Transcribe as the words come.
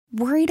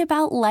Worried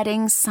about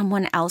letting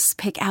someone else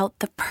pick out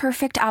the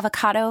perfect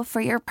avocado for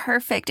your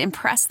perfect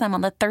impress them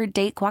on the third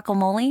date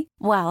guacamole?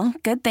 Well,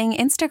 good thing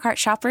Instacart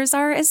shoppers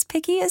are as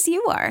picky as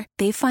you are.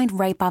 They find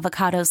ripe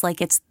avocados like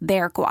it's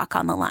their guac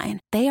on the line.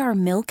 They are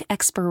milk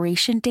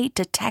expiration date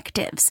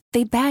detectives.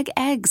 They bag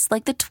eggs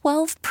like the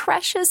 12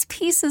 precious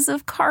pieces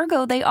of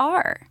cargo they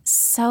are.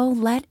 So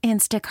let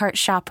Instacart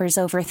shoppers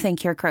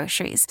overthink your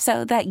groceries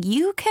so that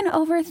you can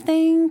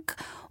overthink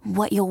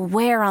what you'll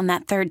wear on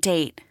that third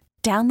date.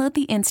 Download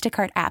the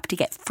Instacart app to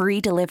get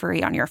free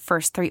delivery on your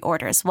first 3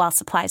 orders while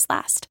supplies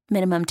last.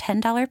 Minimum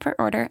 $10 per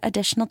order.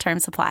 Additional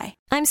terms apply.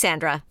 I'm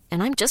Sandra,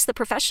 and I'm just the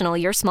professional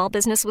your small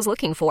business was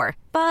looking for.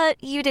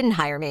 But you didn't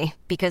hire me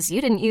because you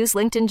didn't use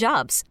LinkedIn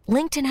Jobs.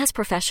 LinkedIn has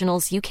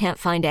professionals you can't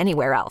find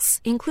anywhere else,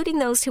 including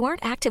those who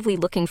aren't actively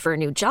looking for a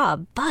new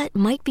job, but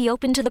might be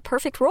open to the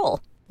perfect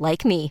role,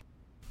 like me.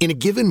 In a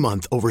given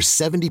month, over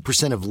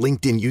 70% of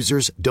LinkedIn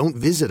users don't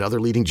visit other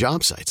leading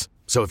job sites.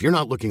 So if you're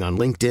not looking on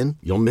LinkedIn,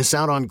 you'll miss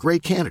out on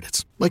great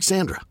candidates like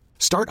Sandra.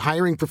 Start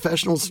hiring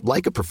professionals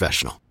like a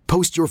professional.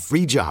 Post your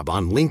free job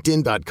on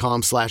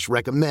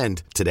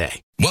linkedin.com/recommend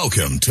today.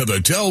 Welcome to the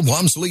Del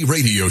Walmsley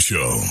Radio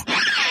Show.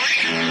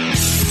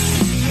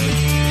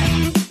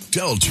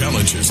 Del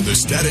challenges the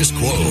status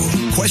quo,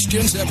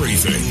 questions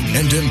everything,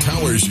 and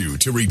empowers you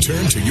to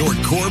return to your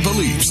core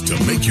beliefs to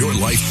make your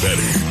life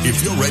better.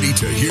 If you're ready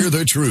to hear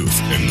the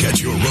truth and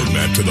get your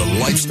roadmap to the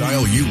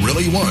lifestyle you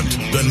really want,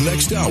 the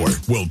next hour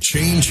will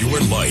change your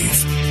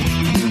life.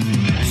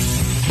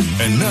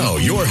 And now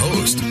your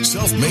host,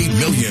 self-made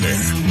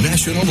millionaire,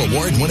 national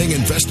award-winning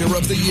investor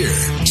of the year,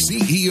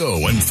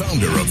 CEO and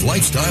founder of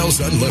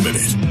Lifestyles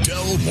Unlimited,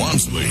 Del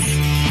Walmsley.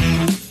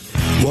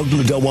 Welcome to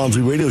the Del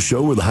Walmsley Radio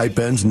Show, where the hype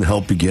ends and the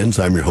help begins.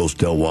 I'm your host,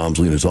 Del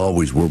Walmsley, and as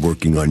always, we're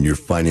working on your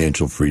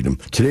financial freedom.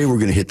 Today, we're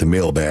going to hit the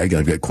mailbag.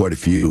 I've got quite a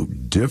few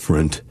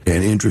different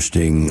and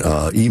interesting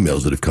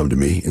emails that have come to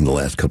me in the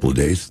last couple of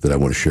days that I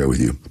want to share with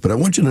you. But I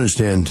want you to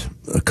understand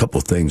a couple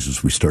of things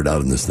as we start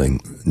out in this thing.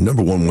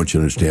 Number one, I want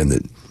you to understand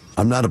that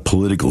I'm not a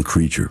political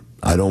creature.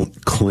 I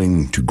don't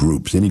cling to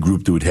groups. Any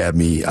group that would have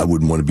me, I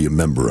wouldn't want to be a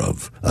member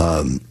of.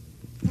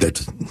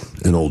 That's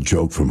an old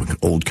joke from an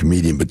old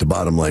comedian, but the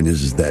bottom line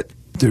is that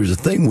there's a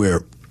thing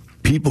where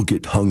people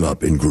get hung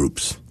up in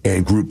groups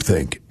and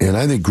groupthink. And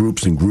I think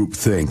groups and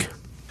groupthink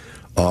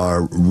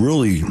are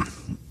really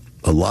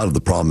a lot of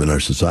the problem in our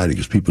society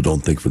because people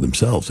don't think for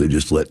themselves. They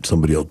just let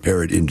somebody else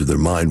parrot into their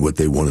mind what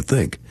they want to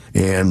think.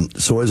 And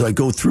so as I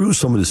go through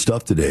some of this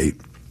stuff today,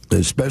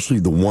 especially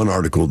the one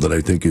article that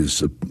I think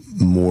is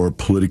more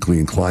politically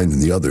inclined than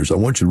the others, I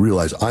want you to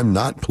realize I'm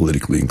not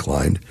politically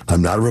inclined.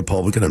 I'm not a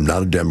Republican. I'm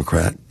not a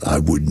Democrat. I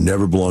would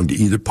never belong to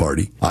either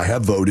party. I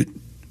have voted,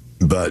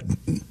 but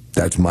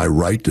that's my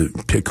right to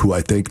pick who I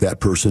think that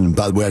person. And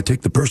by the way, I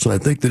take the person I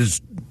think that is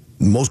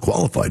most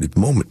qualified at the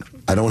moment.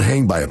 I don't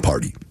hang by a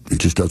party. It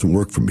just doesn't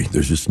work for me.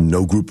 There's just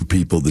no group of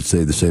people that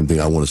say the same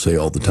thing I want to say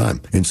all the time.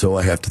 And so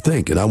I have to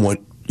think, and I want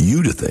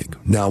you to think.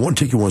 Now, I want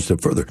to take you one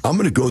step further. I'm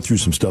going to go through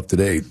some stuff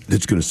today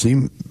that's going to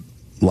seem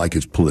like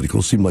it's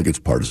political, seem like it's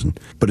partisan,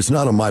 but it's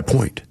not on my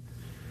point.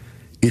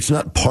 It's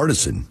not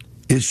partisan.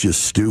 It's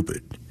just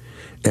stupid.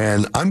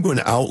 And I'm going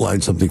to outline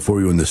something for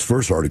you in this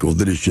first article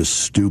that is just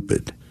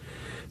stupid.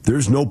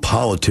 There's no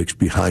politics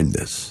behind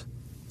this.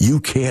 You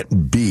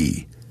can't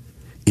be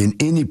in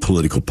any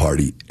political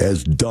party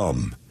as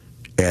dumb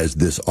as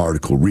this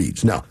article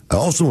reads. Now, I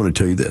also want to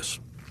tell you this.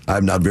 I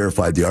have not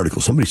verified the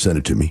article. Somebody sent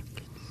it to me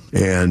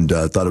and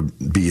thought it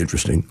would be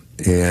interesting.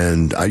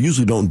 And I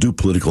usually don't do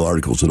political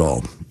articles at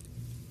all.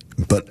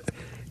 But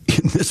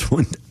in this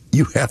one,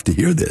 you have to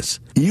hear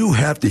this. You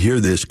have to hear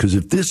this because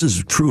if this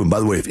is true, and by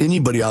the way, if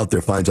anybody out there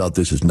finds out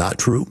this is not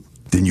true,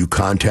 then you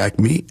contact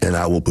me and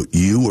I will put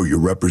you or your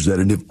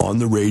representative on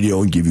the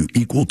radio and give you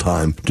equal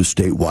time to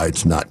state why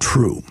it's not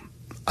true.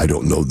 I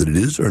don't know that it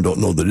is or I don't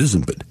know that it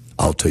isn't, but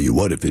I'll tell you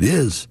what, if it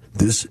is,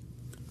 this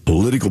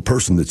political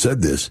person that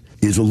said this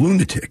is a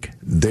lunatic.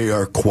 They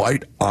are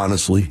quite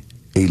honestly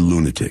a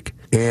lunatic.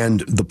 And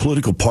the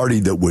political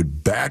party that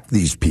would back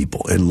these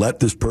people and let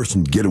this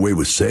person get away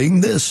with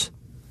saying this,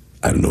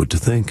 I don't know what to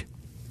think.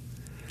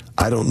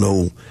 I don't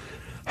know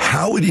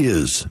how it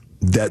is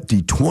that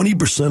the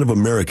 20% of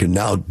America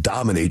now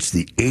dominates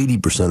the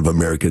 80% of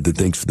America that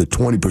thinks the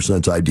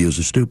 20%'s ideas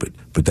are stupid.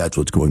 But that's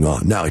what's going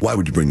on. Now, why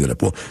would you bring that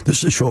up? Well, this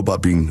is a show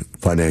about being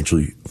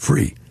financially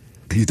free.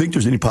 Do you think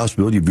there's any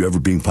possibility of you ever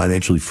being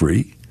financially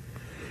free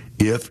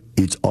if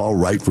it's all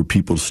right for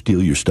people to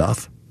steal your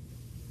stuff?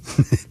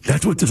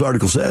 That's what this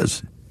article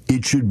says.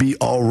 It should be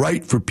all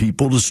right for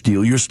people to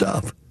steal your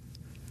stuff.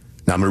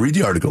 Now, I'm going to read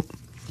the article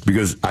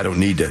because I don't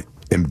need to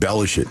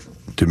embellish it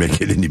to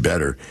make it any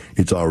better.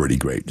 It's already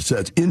great. It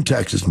says, in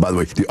Texas, and by the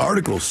way, the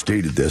article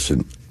stated this,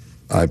 and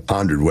I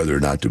pondered whether or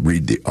not to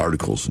read the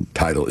article's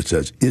title. It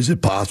says, is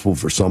it possible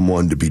for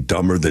someone to be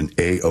dumber than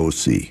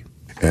AOC?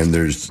 And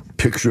there's a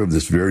picture of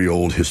this very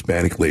old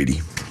Hispanic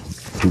lady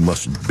who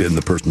must have been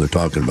the person they're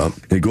talking about.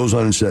 And it goes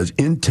on and says,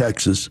 in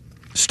Texas,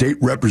 State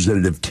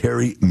Representative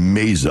Terry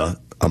Meza,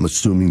 I'm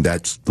assuming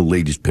that's the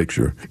lady's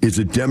picture, is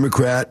a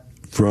Democrat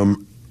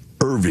from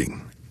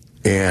Irving.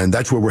 and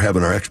that's where we're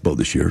having our expo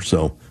this year,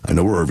 so I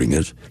know where Irving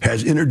is,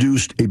 has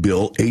introduced a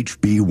bill,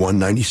 HB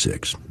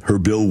 196. Her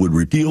bill would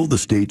repeal the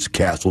state's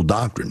castle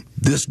doctrine.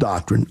 This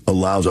doctrine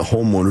allows a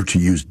homeowner to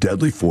use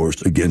deadly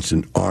force against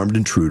an armed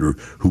intruder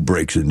who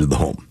breaks into the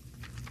home.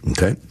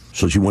 Okay?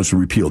 So she wants to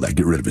repeal that,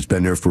 get rid of it. It's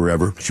been there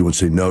forever. She wants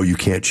to say, no, you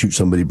can't shoot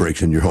somebody who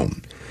breaks into your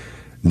home.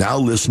 Now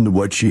listen to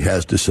what she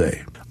has to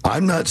say.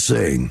 I'm not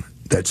saying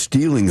that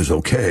stealing is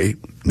okay.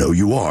 No,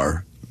 you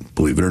are.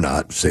 Believe it or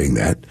not, saying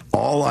that.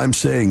 All I'm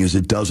saying is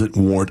it doesn't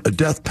warrant a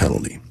death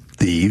penalty.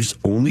 Thieves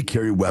only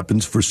carry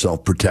weapons for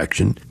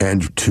self-protection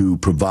and to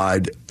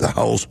provide the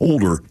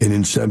householder an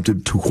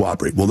incentive to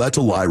cooperate. Well, that's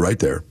a lie right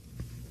there.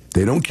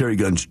 They don't carry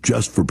guns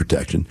just for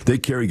protection. They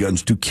carry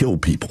guns to kill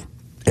people.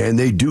 And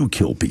they do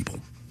kill people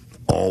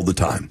all the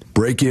time.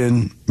 Break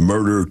in,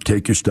 murder,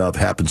 take your stuff,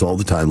 happens all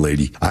the time,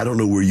 lady. I don't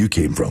know where you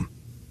came from.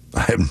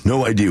 I have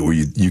no idea where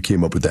you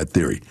came up with that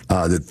theory,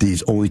 that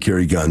thieves only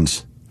carry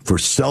guns for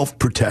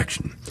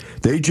self-protection.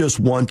 They just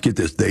want, get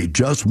this, they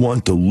just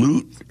want to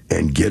loot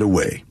and get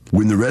away.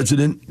 When the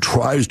resident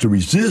tries to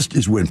resist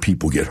is when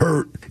people get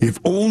hurt. If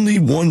only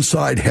one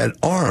side is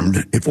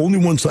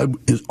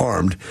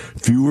armed,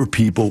 fewer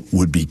people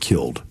would be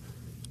killed.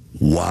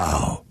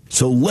 Wow.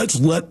 So let's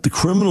let the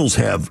criminals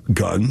have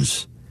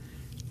guns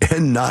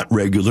and not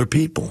regular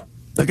people.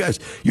 Now, guys,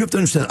 you have to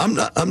understand, I'm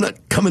not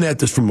coming at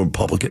this from a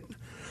Republican.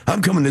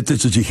 I'm coming at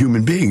this as a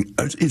human being.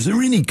 Is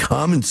there any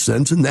common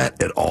sense in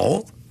that at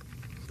all?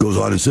 Goes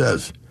on and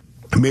says,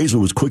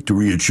 Maisel was quick to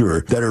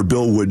reassure that her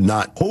bill would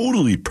not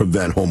totally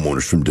prevent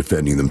homeowners from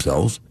defending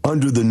themselves.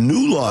 Under the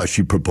new law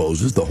she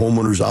proposes, the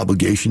homeowner's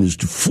obligation is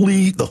to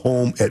flee the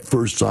home at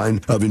first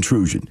sign of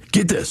intrusion.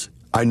 Get this.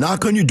 I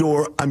knock on your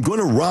door. I'm going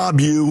to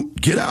rob you.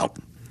 Get out.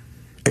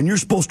 And you're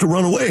supposed to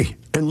run away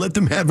and let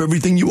them have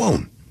everything you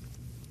own.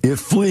 If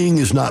fleeing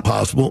is not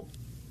possible,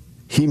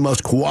 he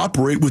must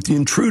cooperate with the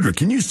intruder.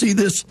 Can you see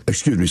this?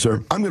 Excuse me,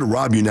 sir. I'm going to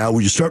rob you now.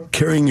 Will you start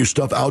carrying your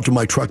stuff out to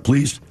my truck,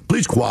 please?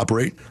 Please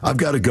cooperate. I've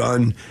got a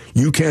gun.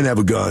 You can't have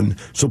a gun,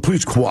 so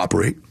please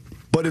cooperate.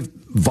 But if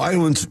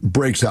violence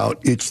breaks out,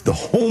 it's the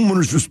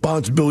homeowner's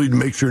responsibility to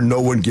make sure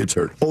no one gets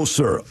hurt. Oh,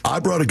 sir, I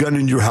brought a gun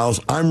into your house.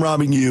 I'm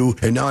robbing you,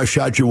 and now I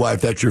shot your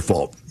wife. That's your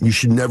fault. You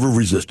should never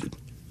resist it.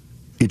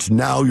 It's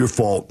now your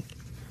fault.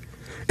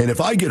 And if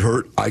I get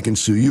hurt, I can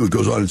sue you. It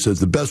goes on and says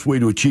the best way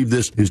to achieve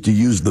this is to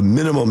use the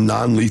minimum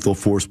non-lethal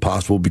force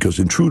possible because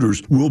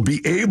intruders will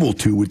be able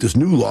to, with this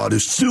new law, to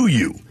sue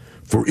you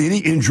for any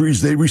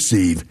injuries they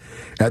receive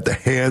at the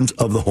hands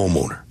of the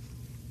homeowner.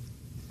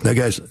 Now,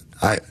 guys,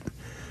 I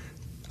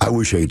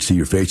wish I could see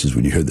your faces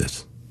when you hear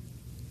this.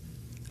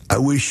 I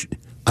wish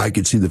I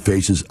could see the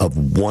faces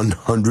of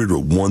 100 or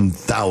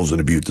 1,000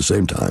 of you at the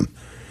same time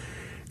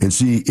and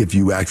see if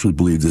you actually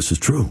believe this is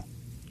true.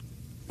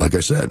 Like I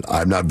said,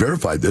 I've not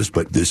verified this,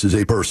 but this is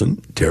a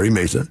person, Terry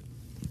Mesa,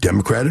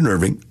 Democrat in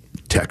Irving,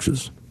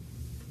 Texas,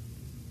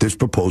 that's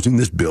proposing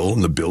this bill,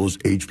 and the bill is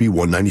HB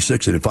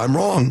 196. And if I'm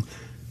wrong,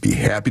 be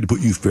happy to put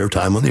you fair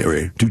time on the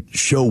area to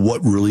show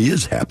what really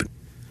is happening.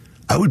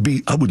 I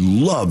would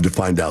love to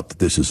find out that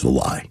this is a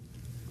lie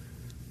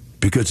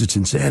because it's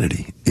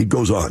insanity. It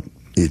goes on.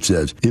 It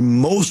says, in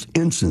most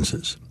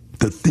instances,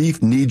 the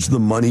thief needs the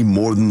money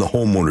more than the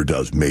homeowner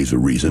does, Mesa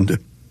reasoned.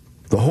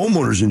 The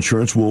homeowner's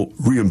insurance will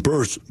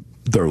reimburse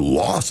their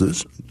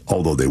losses,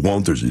 although they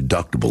won't. There's a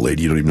deductible,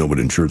 lady. You don't even know what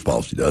an insurance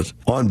policy does.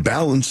 On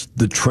balance,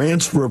 the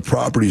transfer of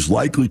property is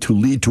likely to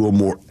lead to a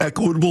more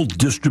equitable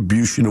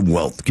distribution of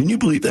wealth. Can you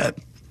believe that?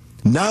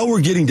 Now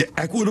we're getting to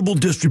equitable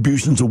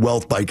distributions of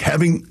wealth by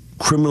having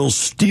criminals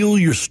steal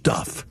your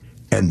stuff,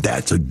 and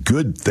that's a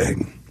good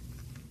thing.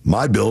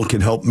 My bill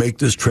can help make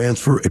this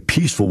transfer a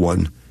peaceful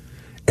one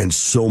and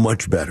so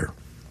much better.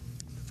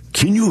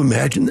 Can you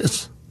imagine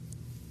this?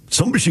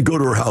 Somebody should go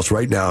to her house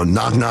right now,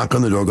 knock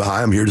on the door, go,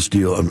 hi, I'm here to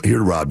steal, I'm here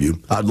to rob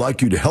you. I'd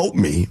like you to help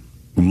me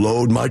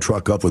load my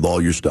truck up with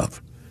all your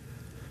stuff.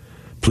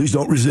 Please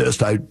don't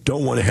resist. I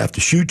don't want to have to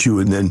shoot you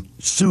and then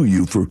sue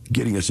you for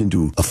getting us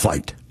into a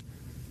fight.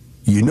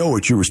 You know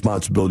it's your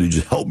responsibility to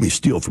just help me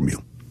steal from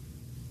you.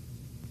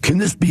 Can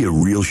this be a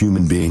real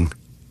human being?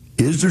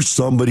 Is there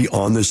somebody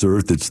on this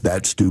earth that's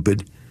that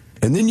stupid?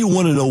 And then you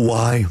want to know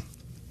why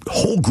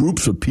whole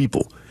groups of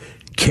people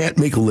can't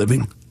make a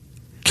living,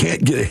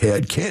 can't get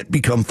ahead, can't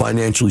become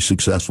financially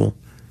successful.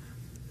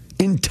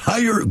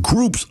 Entire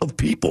groups of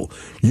people.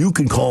 You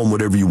can call them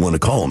whatever you want to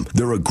call them.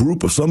 They're a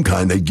group of some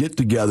kind. They get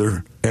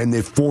together and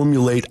they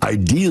formulate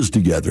ideas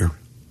together.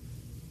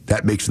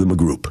 That makes them a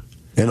group.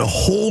 And a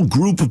whole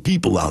group of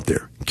people out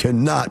there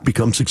cannot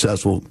become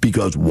successful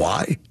because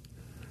why?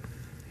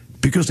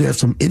 Because they have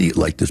some idiot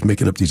like this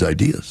making up these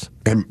ideas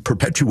and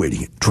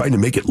perpetuating it, trying to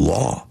make it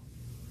law.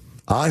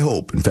 I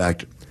hope, in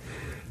fact,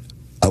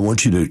 I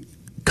want you to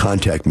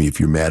contact me if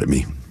you're mad at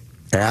me.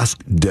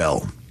 Ask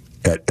Del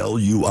at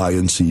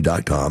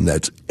luinc.com.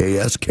 That's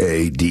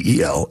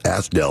ASKDEL,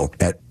 Ask Del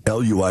at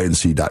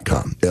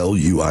luinc.com.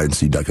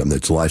 luinc.com.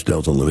 That's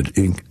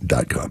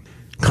lifestylesunlimitedinc.com.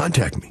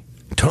 Contact me.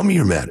 Tell me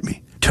you're mad at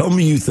me. Tell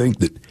me you think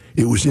that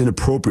it was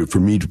inappropriate for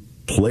me to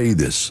play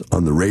this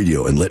on the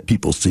radio and let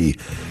people see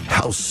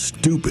how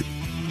stupid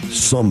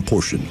some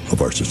portion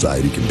of our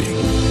society can be.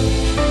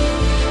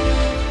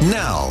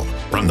 Now,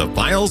 from the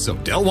files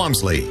of Del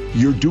Walmsley.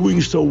 You're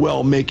doing so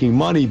well making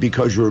money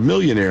because you're a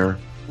millionaire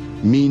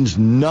means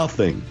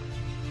nothing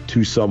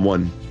to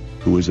someone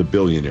who is a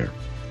billionaire.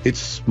 It's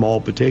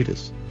small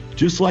potatoes.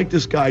 Just like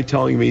this guy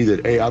telling me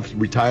that, hey, I've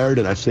retired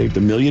and I've saved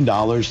 $1 million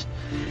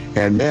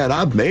and man,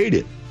 I've made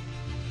it.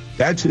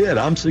 That's it.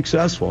 I'm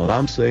successful. And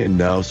I'm saying,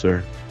 no,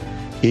 sir.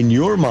 In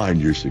your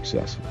mind, you're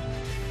successful.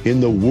 In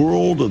the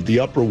world of the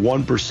upper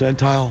 1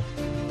 percentile,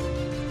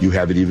 you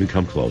haven't even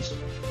come close.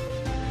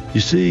 You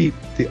see,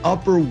 the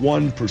upper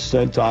 1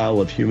 percentile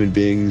of human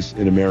beings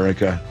in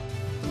America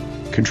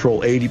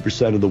control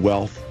 80% of the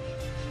wealth.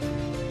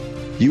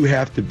 You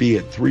have to be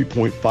at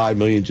 3.5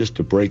 million just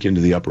to break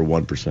into the upper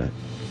 1%.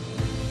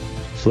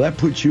 So that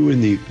puts you in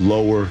the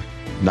lower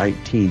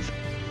 19th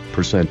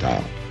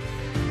percentile.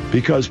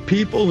 Because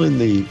people in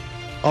the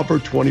upper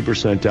 20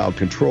 percentile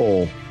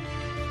control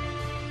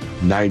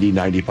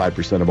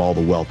 95% of all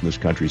the wealth in this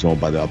country is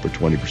owned by the upper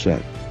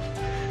 20%.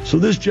 So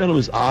this gentleman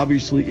is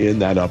obviously in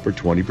that upper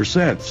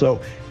 20%.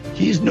 So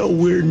he's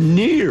nowhere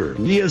near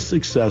as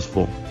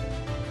successful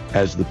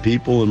as the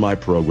people in my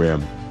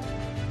program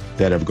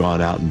that have gone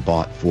out and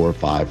bought 4 or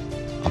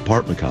 5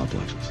 apartment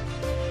complexes.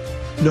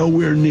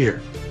 Nowhere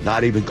near,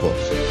 not even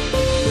close.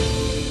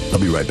 I'll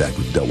be right back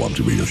with the Del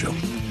Walmsley Radio Show.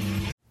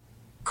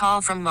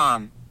 Call from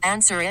mom.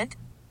 Answer it.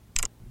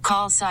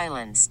 Call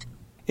silenced.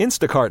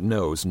 Instacart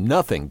knows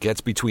nothing gets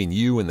between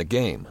you and the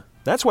game.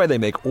 That's why they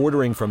make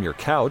ordering from your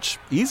couch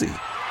easy.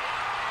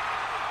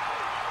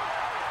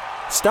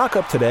 Stock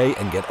up today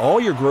and get all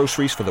your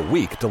groceries for the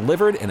week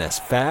delivered in as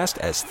fast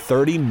as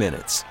 30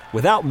 minutes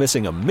without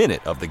missing a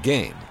minute of the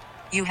game.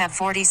 You have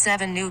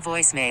 47 new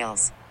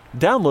voicemails.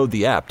 Download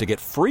the app to get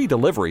free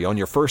delivery on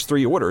your first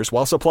 3 orders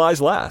while supplies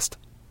last.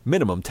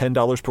 Minimum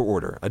 $10 per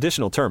order.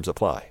 Additional terms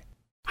apply.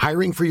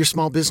 Hiring for your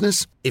small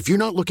business? If you're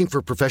not looking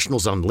for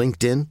professionals on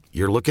LinkedIn,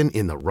 you're looking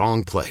in the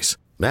wrong place.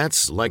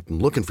 That's like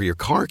looking for your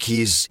car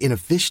keys in a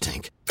fish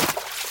tank.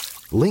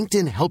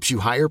 LinkedIn helps you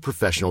hire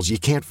professionals you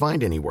can't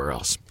find anywhere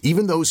else,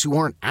 even those who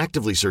aren't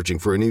actively searching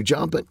for a new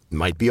job but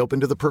might be open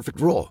to the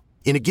perfect role.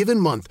 In a given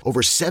month,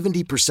 over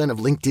 70% of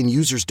LinkedIn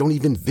users don't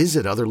even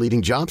visit other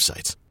leading job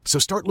sites. So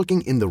start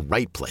looking in the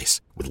right place.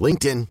 With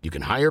LinkedIn, you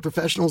can hire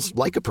professionals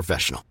like a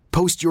professional.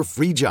 Post your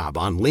free job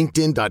on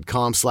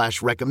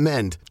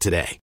linkedin.com/recommend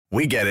today.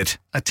 We get it.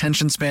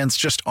 Attention spans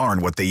just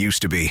aren't what they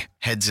used to be.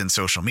 Heads in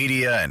social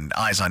media and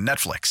eyes on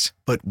Netflix.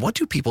 But what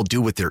do people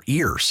do with their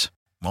ears?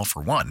 Well,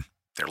 for one,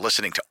 they're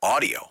listening to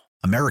audio.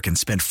 Americans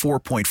spend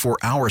 4.4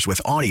 hours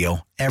with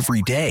audio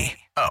every day.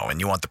 Oh,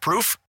 and you want the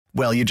proof?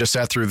 Well, you just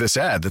sat through this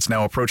ad that's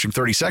now approaching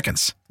 30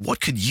 seconds.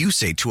 What could you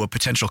say to a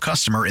potential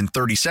customer in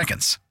 30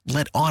 seconds?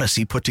 Let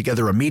Odyssey put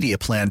together a media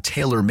plan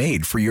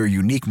tailor-made for your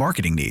unique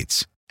marketing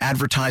needs.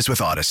 Advertise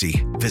with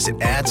Odyssey.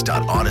 Visit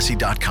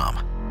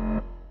ads.odyssey.com.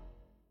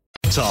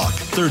 Talk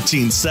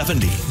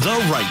 1370,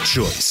 the right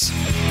choice.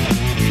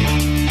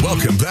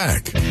 Welcome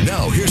back.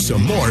 Now here's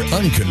some more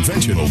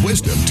unconventional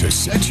wisdom to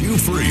set you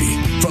free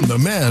from the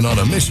man on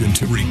a mission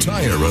to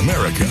retire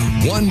America,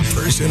 one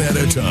person at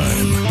a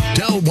time,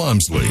 Del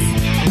Walmsley.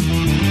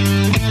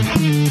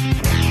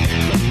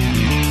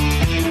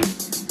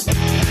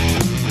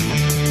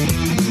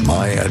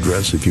 My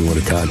address, if you want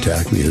to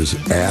contact me, is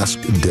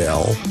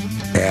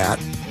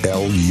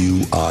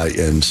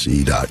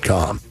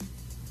askdell@luinc.com,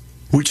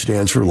 which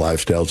stands for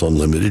Lifestyles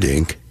Unlimited,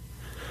 Inc.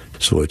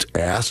 So it's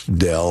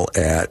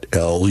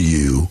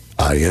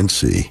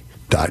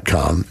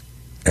askdell@luinc.com,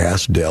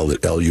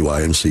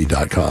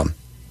 askdell@luinc.com.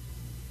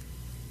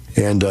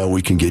 And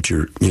we can get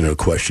your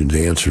questions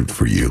answered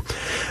for you.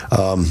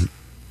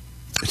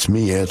 It's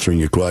me answering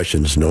your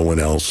questions, no one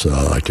else.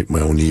 I take my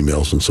own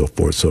emails and so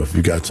forth. So if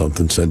you got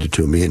something, send it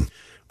to me, and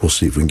we'll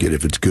see if we can get it.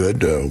 If it's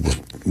good,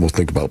 we'll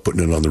think about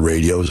putting it on the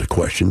radio as a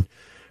question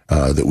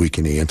that we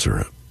can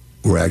answer.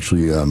 We're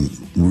actually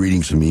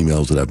reading some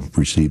emails that I've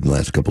received in the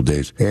last couple of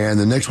days. And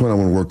the next one I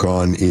want to work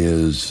on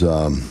is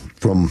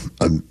from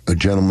a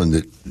gentleman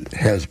that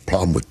has a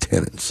problem with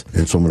tenants.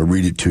 And so I'm going to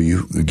read it to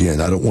you.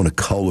 Again, I don't want to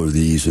color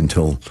these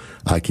until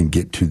I can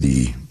get to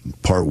the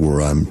part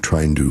where I'm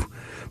trying to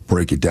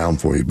break it down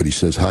for you. But he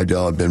says, "Hi,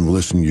 Del. I've been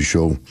listening to your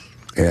show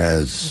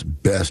as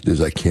best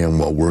as I can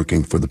while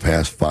working for the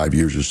past 5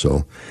 years or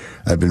so.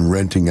 I've been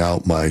renting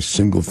out my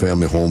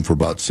single-family home for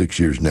about 6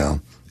 years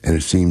now, and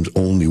it seems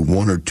only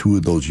 1 or 2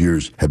 of those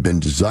years have been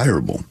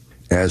desirable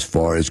as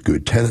far as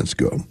good tenants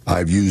go.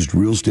 I've used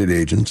real estate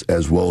agents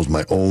as well as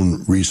my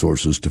own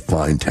resources to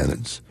find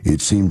tenants.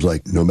 It seems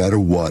like no matter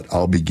what,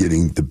 I'll be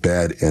getting the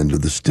bad end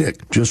of the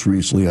stick. Just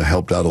recently, I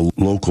helped out a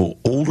local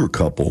older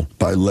couple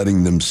by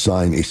letting them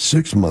sign a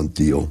 6-month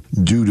deal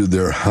due to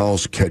their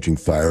house catching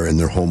fire, and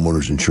their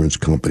homeowner's insurance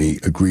company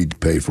agreed to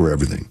pay for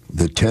everything.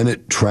 The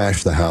tenant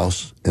trashed the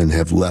house and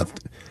have left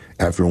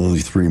after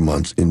only 3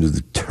 months into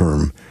the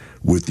term,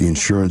 with the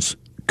insurance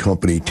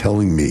company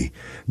telling me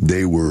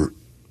they were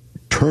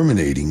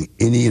terminating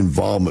any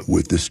involvement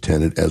with this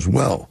tenant as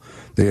well.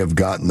 They have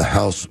gotten the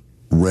house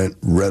rent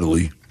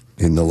readily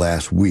in the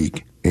last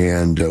week.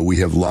 And we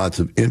have lots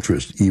of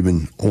interest,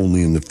 even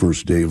only in the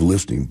first day of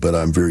listing. But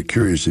I'm very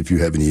curious if you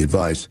have any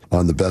advice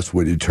on the best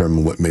way to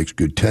determine what makes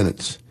good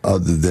tenants,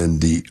 other than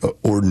the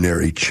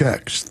ordinary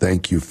checks.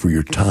 Thank you for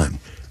your time.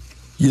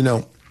 You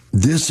know,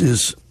 this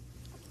is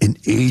an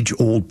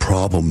age-old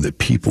problem that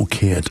people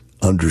can't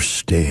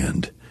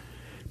understand,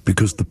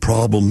 because the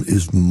problem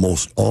is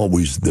most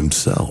always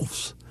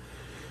themselves.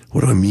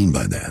 What do I mean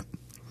by that?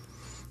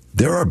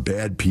 There are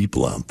bad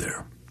people out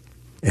there.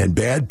 And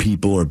bad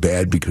people are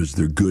bad because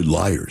they're good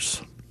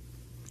liars.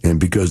 And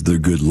because they're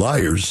good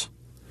liars,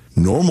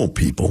 normal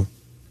people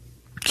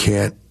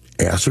can't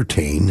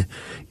ascertain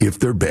if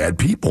they're bad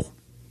people.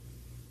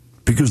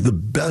 Because the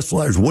best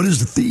liars, what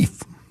is a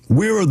thief?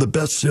 Where are the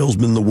best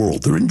salesmen in the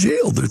world? They're in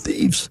jail. They're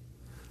thieves.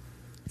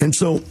 And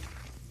so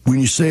when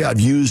you say I've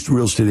used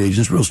real estate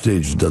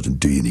agents doesn't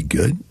do you any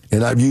good.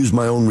 And I've used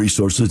my own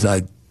resources,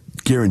 and I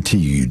guarantee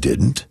you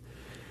didn't.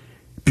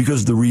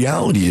 Because the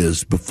reality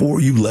is, before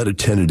you let a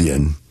tenant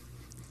in,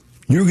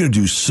 you're going to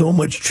do so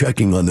much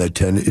checking on that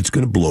tenant, it's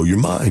going to blow your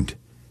mind.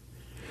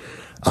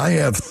 I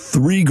have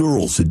 3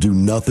 girls that do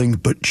nothing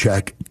but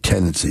check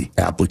tenancy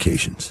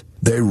applications.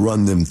 They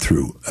run them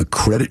through a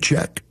credit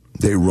check.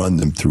 They run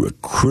them through a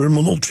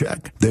criminal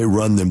check. They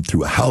run them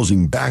through a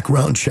housing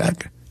background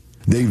check.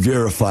 They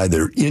verify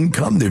their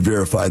income. They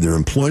verify their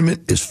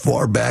employment as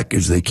far back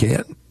as they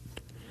can.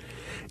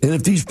 And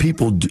if these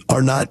people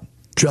are not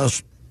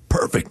just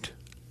perfect,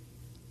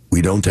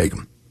 we don't take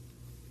them.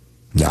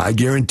 Now, I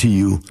guarantee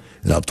you,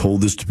 and I've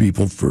told this to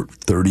people for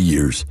 30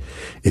 years,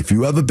 if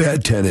you have a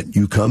bad tenant,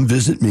 you come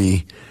visit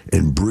me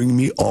and bring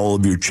me all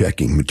of your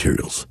checking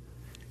materials.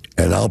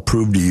 And I'll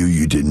prove to you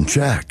you didn't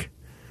check.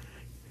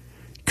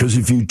 Because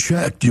if you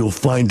checked, you'll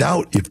find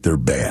out if they're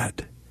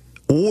bad.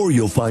 Or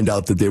you'll find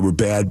out that they were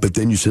bad, but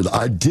then you said,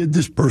 I did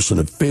this person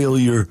a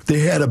failure. They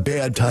had a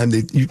bad time.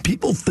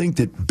 People think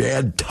that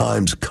bad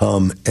times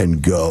come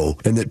and go,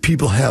 and that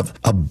people have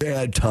a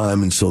bad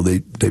time, and so they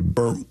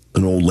burnt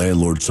an old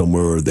landlord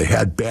somewhere, or they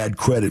had bad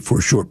credit for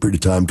a short period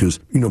of time, because,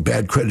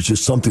 bad credit is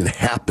just something that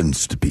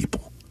happens to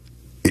people.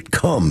 It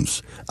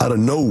comes out of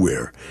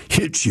nowhere,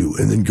 hits you,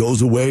 and then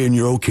goes away, and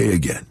you're okay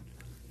again.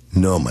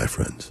 No, my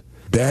friends.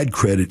 Bad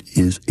credit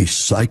is a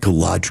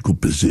psychological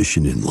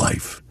position in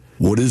life.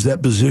 What is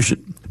that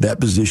position?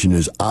 That position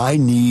is, I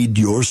need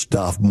your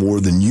stuff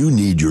more than you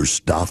need your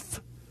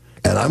stuff.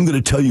 And I'm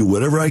going to tell you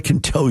whatever I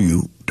can tell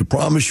you to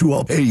promise you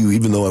I'll pay you,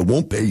 even though I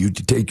won't pay you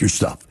to take your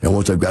stuff. And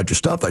once I've got your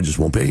stuff, I just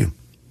won't pay you.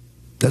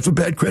 That's what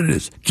bad credit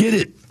is. Get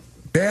it?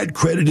 Bad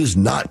credit is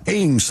not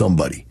paying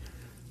somebody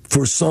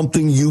for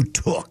something you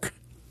took.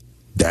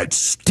 That's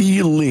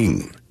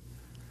stealing.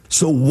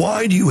 So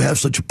why do you have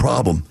such a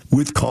problem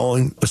with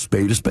calling a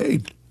spade a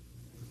spade?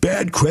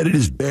 Bad credit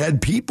is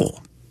bad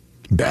people.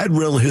 Bad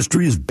rental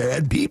history is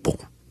bad people.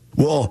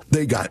 Well,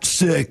 they got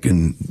sick,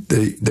 and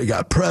they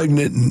got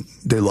pregnant, and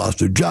they lost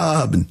their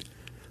job, and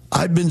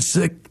I've been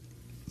sick.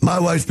 My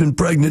wife's been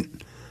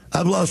pregnant.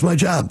 I've lost my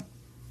job.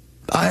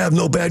 I have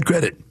no bad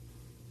credit.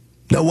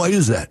 Now, why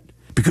is that?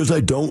 Because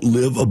I don't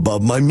live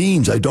above my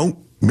means. I don't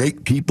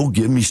make people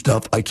give me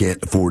stuff I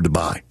can't afford to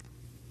buy.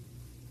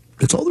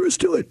 That's all there is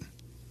to it.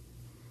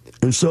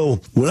 And so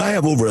when I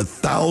have over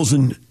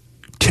 1,000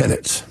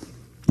 tenants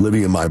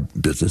living in my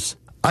business,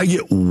 I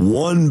get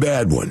one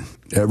bad one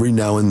every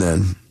now and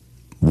then.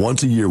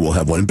 Once a year we'll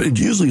have one, but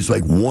usually it's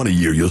like one a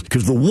year,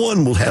 because the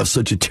one will have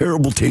such a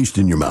terrible taste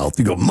in your mouth.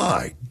 You go,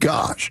 my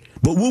gosh.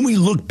 But when we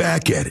look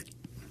back at it,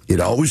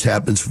 it always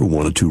happens for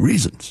one of 2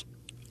 reasons.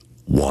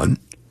 One,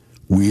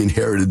 we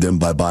inherited them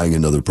by buying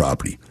another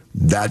property.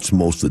 That's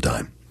most of the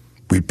time.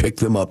 We picked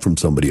them up from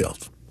somebody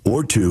else.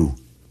 Or 2,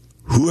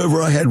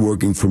 whoever I had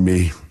working for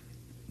me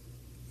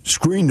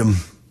screened them,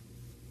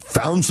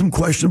 found some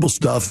questionable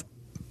stuff,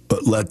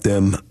 but let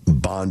them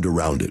bond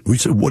around it. We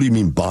said, what do you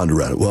mean bond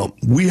around it? Well,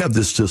 we have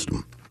this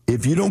system.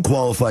 If you don't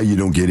qualify, you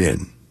don't get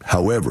in.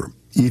 However,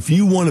 if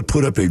you want to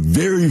put up a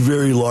very,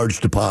 very large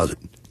deposit,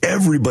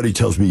 everybody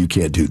tells me you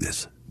can't do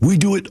this. We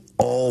do it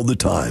all the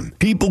time.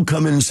 People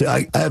come in and say,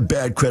 I have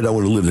bad credit, I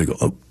want to live there. I go,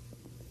 oh,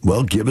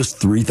 well, give us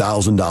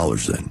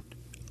 $3,000 then,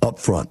 up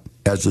front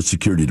as a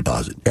security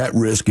deposit. At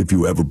risk if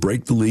you ever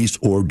break the lease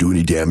or do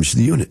any damage to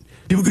the unit.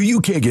 People go,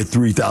 you can't get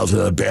 $3,000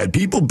 out of bad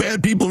people.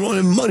 Bad people don't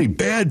have money.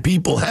 Bad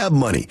people have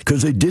money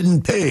because they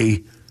didn't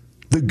pay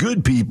the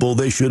good people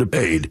they should have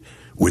paid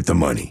with the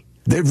money.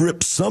 They've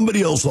ripped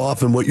somebody else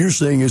off, and what you're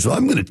saying is,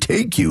 I'm going to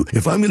take you.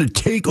 If I'm going to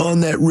take on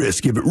that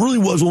risk, if it really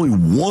was only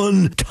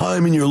one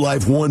time in your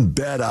life, one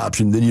bad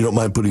option, then you don't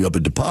mind putting up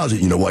a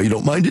deposit. You know why you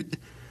don't mind it?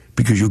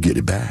 Because you'll get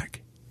it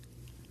back.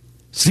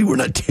 See, we're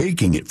not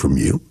taking it from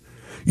you.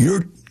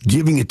 You're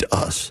giving it to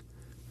us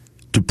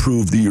to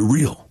prove that you're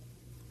real.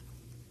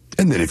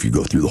 And then if you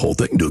go through the whole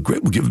thing and do it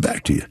great, we'll give it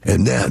back to you.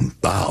 And then,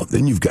 wow,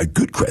 then you've got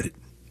good credit.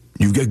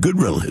 You've got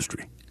good rental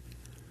history.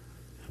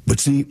 But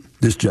see,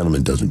 this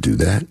gentleman doesn't do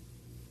that.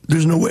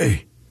 There's no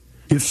way.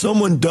 If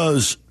someone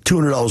does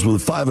 $200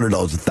 worth of $500,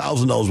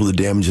 $1,000 worth of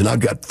damage, and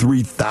I've got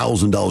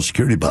 $3,000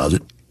 security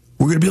deposit,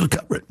 we're going to be able to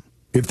cover it.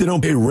 If they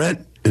don't pay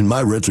rent, And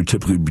my rents are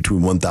typically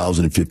between $1,000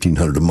 and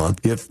 $1,500 a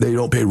month. If they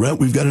don't pay rent,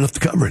 we've got enough to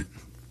cover it.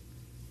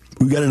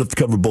 We've got enough to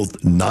cover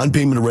both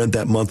non-payment of rent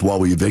that month while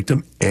we evict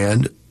them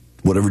and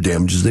whatever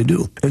damages they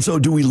do. And so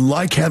do we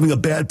like having a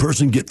bad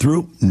person get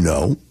through?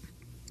 No,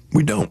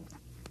 we don't.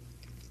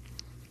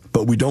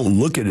 But we don't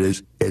look at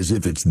it as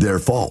if it's their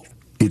fault.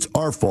 It's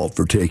our fault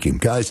for taking.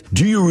 Guys,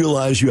 do you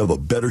realize you have a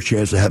better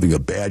chance of having a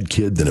bad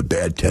kid than a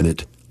bad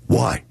tenant?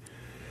 Why?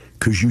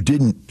 Because you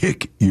didn't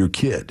pick your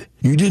kid.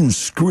 You didn't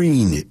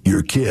screen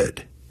your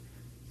kid.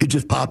 It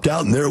just popped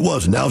out and there it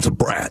was. Now it's a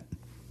brat.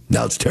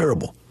 Now it's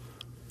terrible.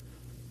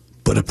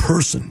 But a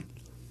person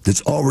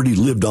that's already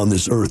lived on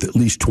this earth at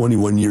least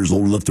 21 years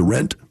old enough to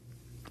rent,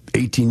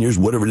 18 years,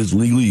 whatever it is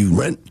legally you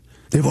rent,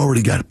 they've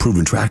already got a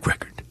proven track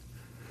record.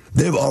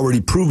 They've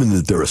already proven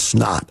that they're a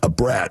snot, a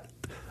brat,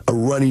 a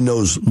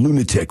runny-nosed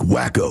lunatic,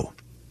 wacko,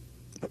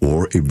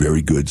 or a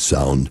very good,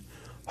 sound,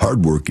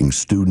 hardworking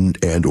student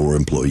and or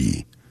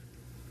employee.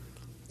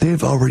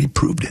 They've already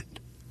proved it.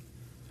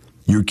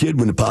 Your kid,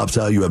 when it pops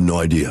out, you have no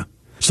idea.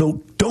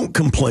 So don't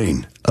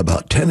complain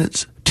about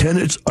tenants.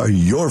 Tenants are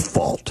your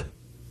fault.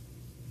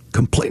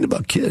 Complain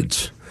about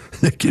kids.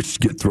 They just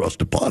get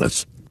thrust upon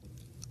us.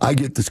 I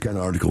get this kind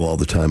of article all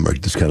the time, or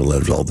this kind of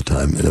letters all the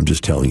time, and I'm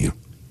just telling you,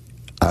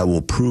 I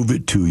will prove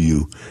it to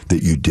you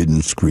that you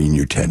didn't screen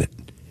your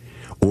tenant.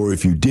 Or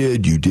if you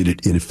did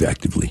it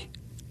ineffectively.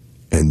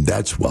 And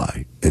that's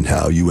why and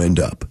how you end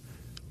up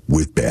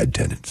with bad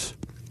tenants.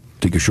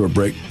 Take a short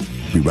break.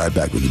 Be right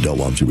back with the Del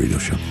Walmsley Radio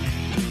Show.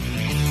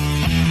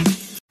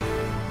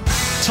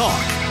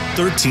 Talk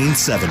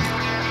 1370.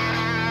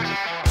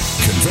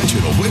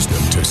 Conventional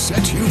wisdom to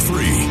set you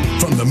free.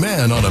 From the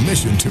man on a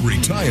mission to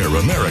retire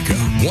America,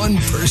 one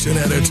person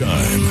at a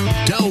time.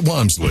 Del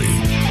Walmsley.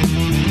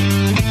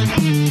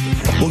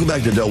 Welcome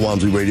back to the Del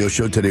Walmsley Radio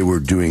Show. Today we're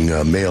doing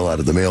mail out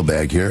of the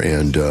mailbag here,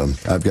 and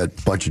I've got a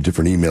bunch of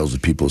different emails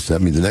that people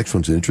sent me. The next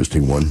one's an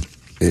interesting one.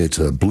 It's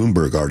a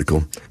Bloomberg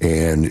article,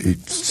 and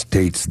it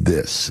states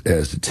this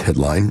as its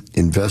headline: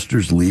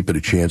 Investors leap at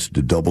a chance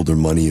to double their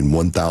money in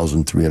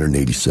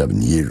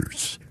 1,387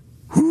 years.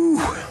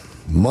 Whew.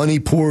 Money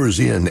pours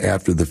in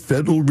after the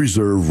Federal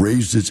Reserve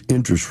raised its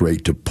interest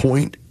rate to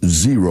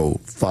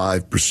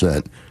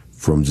 0.05%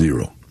 from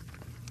zero.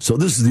 So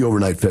this is the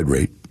overnight Fed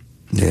rate,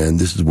 and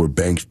this is where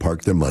banks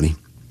park their money.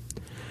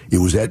 It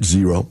was at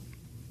zero,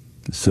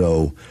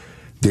 so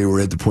they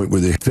were at the point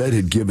where the Fed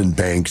had given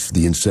banks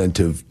the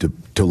incentive to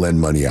lend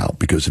money out,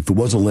 because if it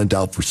wasn't lent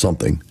out for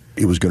something,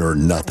 it was going to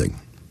earn nothing.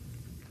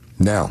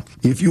 Now,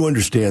 if you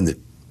understand that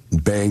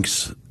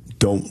banks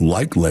don't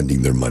like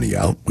lending their money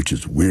out, which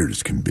is weird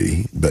as can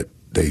be, but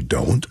they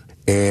don't,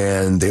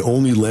 and they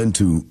only lend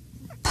to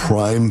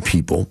prime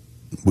people,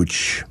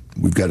 which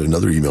we've got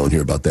another email in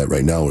here about that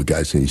right now, a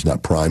guy saying he's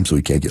not prime, so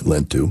he can't get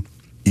lent to.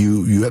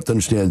 You have to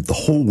understand the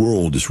whole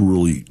world is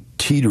really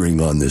teetering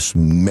on this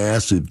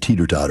massive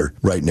teeter-totter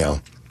right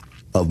now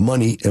of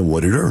money and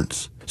what it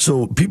earns.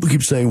 So people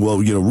keep saying, well,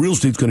 real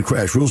estate's going to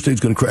crash, real estate's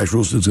going to crash,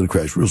 real estate's going to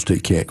crash. Real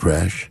estate can't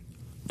crash.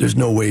 There's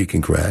no way it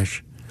can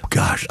crash.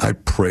 Gosh, I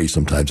pray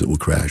sometimes it will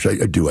crash.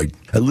 I do. I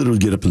literally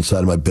get up inside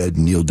of my bed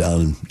and kneel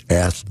down and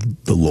ask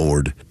the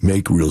Lord,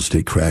 make real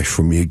estate crash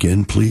for me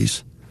again,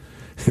 please.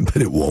 But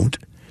it won't.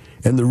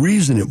 And the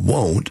reason it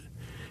won't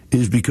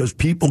is because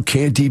people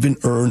can't even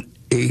earn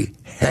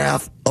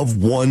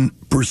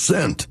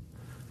 0.5%.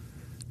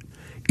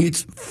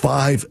 It's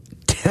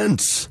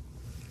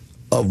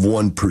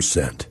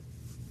 0.5%.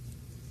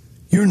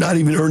 You're not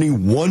even earning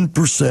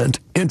 1%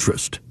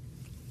 interest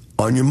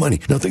on your money.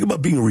 Now think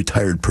about being a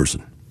retired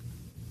person.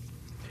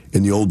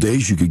 In the old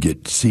days, you could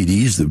get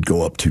CDs that would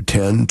go up to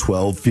 10,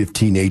 12,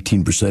 15,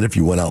 18% if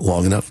you went out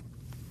long enough.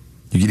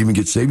 You could even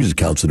get savings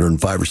accounts that earn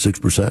 5 or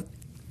 6%.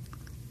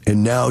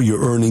 And now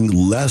you're earning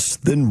less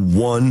than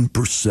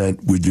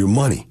 1% with your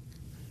money.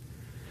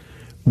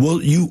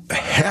 Well, you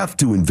have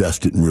to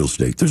invest it in real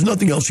estate. There's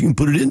nothing else you can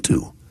put it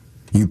into.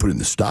 You can put it in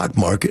the stock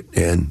market,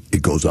 and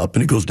it goes up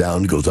and it goes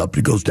down, it goes up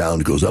and it goes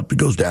down, it goes up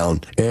and it goes down.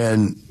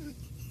 And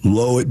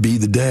lo, it be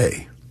the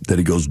day that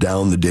it goes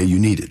down the day you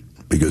need it,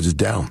 because it's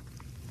down.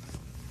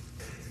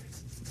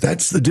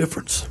 That's the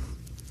difference.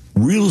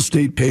 Real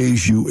estate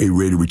pays you a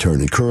rate of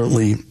return. And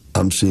currently,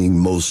 I'm seeing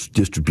most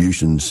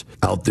distributions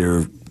out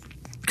there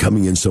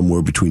coming in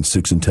somewhere between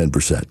 6 and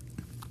 10%.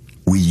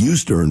 We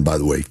used to earn, by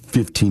the way,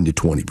 15 to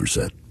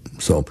 20%.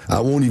 So I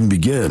won't even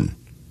begin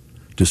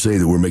to say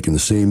that we're making the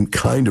same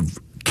kind of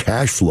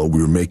cash flow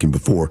we were making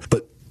before.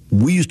 But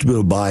we used to be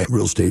able to buy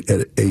real estate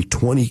at a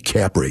 20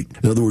 cap rate.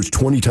 In other words,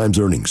 20 times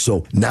earnings.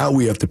 So now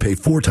we have to pay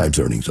 4 times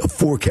earnings, a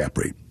 4 cap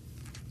rate.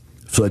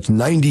 So that's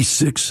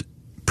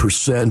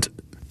 96%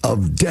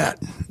 of debt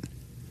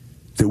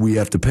that we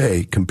have to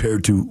pay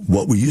compared to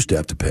what we used to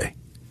have to pay.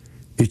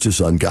 It's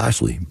just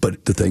ungodly.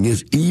 But the thing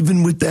is,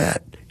 even with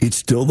that, it's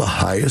still the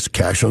highest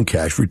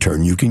cash-on-cash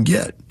return you can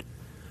get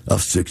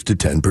of 6 to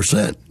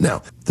 10%.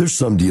 Now, there's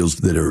some deals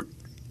that are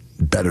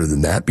better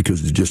than that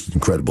because they're just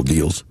incredible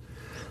deals.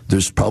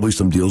 There's probably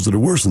some deals that are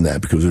worse than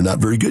that because they're not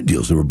very good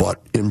deals. They were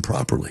bought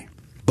improperly.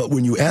 But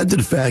when you add to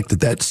the fact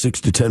that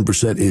 6 to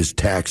 10% is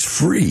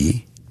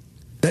tax-free,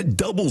 that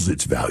doubles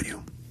its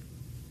value.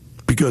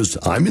 Because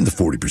I'm in the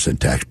 40%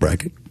 tax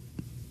bracket.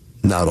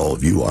 Not all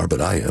of you are,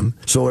 but I am.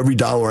 So every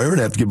dollar I earn,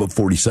 I have to give up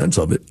 40 cents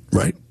of it,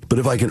 right? But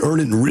if I can earn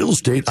it in real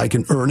estate, I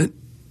can earn it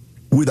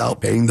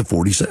without paying the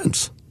 40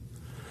 cents.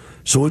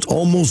 So it's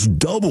almost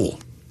double.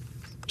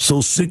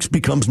 So 6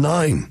 becomes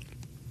 9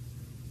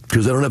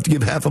 because I don't have to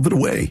give half of it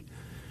away.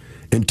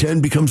 And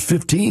 10 becomes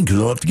 15 because I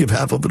don't have to give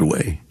half of it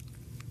away.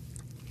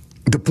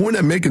 The point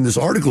I'm making in this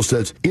article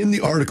says, in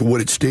the article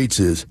what it states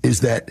is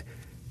that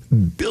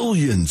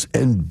billions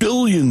and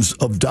billions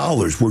of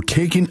dollars were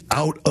taken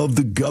out of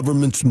the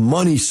government's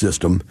money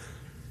system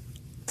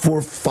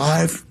for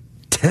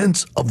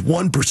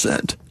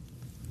 0.5%.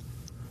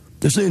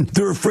 They're saying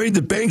they're afraid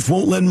that banks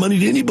won't lend money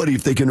to anybody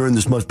if they can earn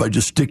this much by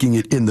just sticking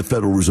it in the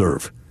Federal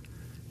Reserve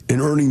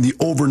and earning the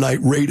overnight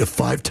rate of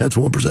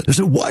 0.5%. They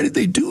said, why did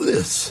they do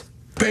this?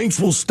 Banks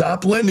will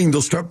stop lending.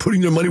 They'll start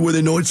putting their money where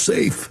they know it's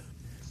safe.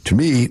 To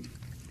me,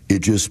 it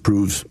just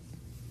proves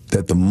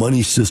that the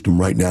money system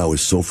right now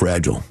is so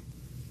fragile.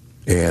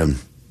 And,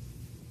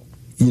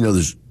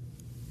 there's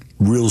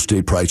real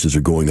estate prices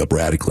are going up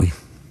radically,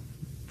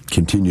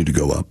 continue to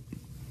go up.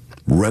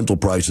 Rental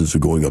prices are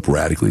going up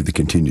radically. They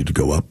continue to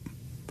go up.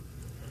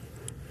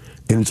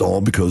 And it's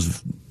all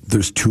because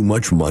there's too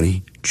much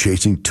money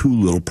chasing too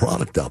little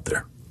product out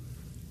there.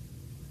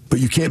 But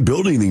you can't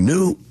build anything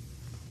new.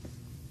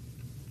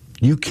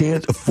 You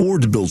can't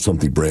afford to build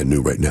something brand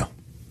new right now.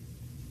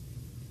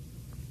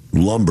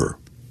 Lumber,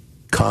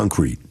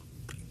 concrete,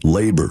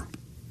 labor,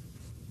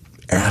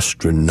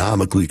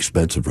 astronomically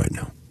expensive right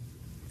now.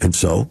 And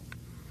so,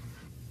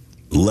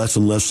 less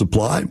and less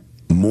supply,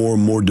 more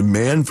and more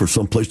demand for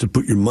some place to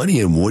put your money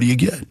in. What do you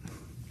get?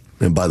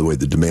 And by the way,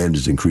 the demand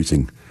is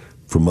increasing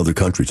from other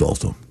countries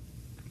also.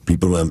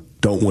 People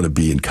don't want to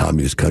be in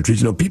communist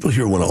countries. People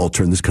here want to all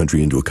turn this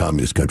country into a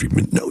communist country.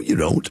 But no, you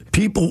don't.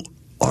 People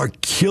are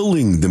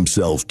killing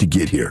themselves to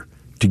get here,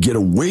 to get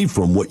away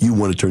from what you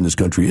want to turn this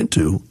country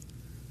into,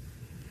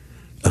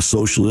 a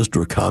socialist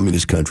or a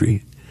communist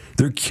country.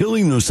 They're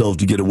killing themselves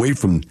to get away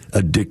from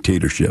a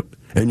dictatorship,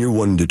 and you're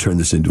wanting to turn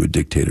this into a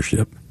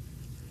dictatorship.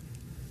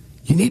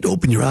 You need to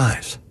open your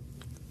eyes.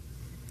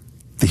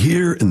 The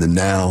here and the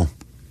now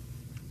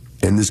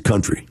and this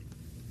country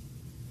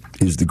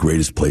is the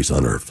greatest place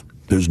on earth.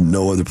 There's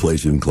no other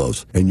place even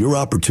close. And your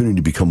opportunity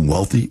to become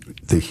wealthy,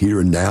 the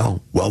here and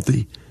now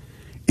wealthy,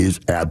 is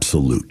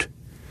absolute.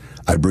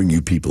 I bring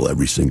you people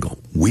every single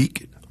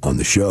week on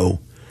the show.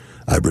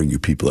 I bring you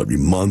people every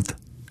month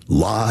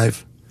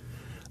live.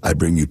 I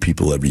bring you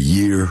people every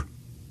year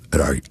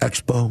at our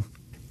expo.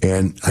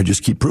 And I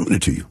just keep proving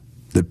it to you.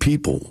 The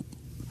people,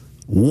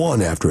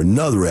 one after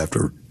another,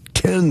 after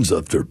tens,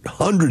 after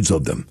hundreds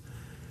of them,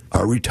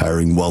 are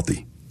retiring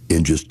wealthy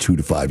in just 2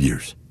 to 5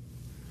 years.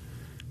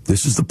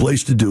 This is the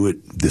place to do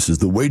it. This is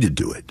the way to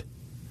do it.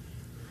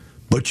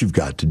 But you've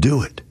got to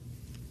do it.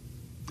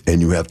 And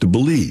you have to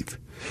believe.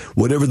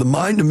 Whatever the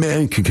mind of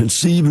man can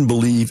conceive and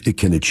believe, it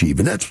can achieve.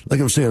 And that's, like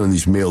I'm saying on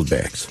these mail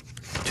bags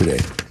today.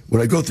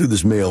 When I go through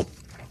this mail,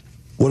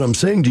 what I'm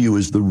saying to you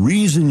is the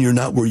reason you're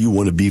not where you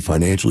want to be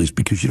financially is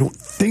because you don't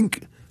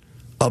think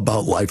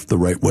about life the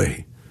right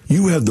way.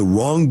 You have the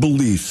wrong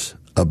beliefs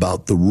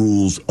about the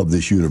rules of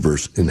this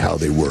universe and how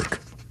they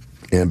work.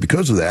 And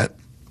because of that,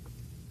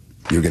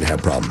 you're going to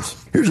have problems.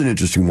 Here's an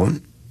interesting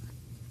one.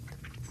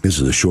 This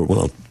is a short one.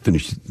 I'll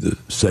finish the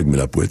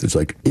segment up with. It's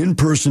like,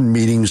 in-person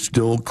meetings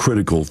still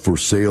critical for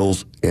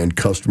sales and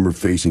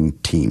customer-facing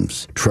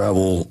teams,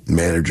 travel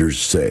managers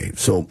say.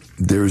 So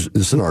this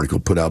is an article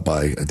put out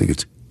by, I think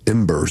it's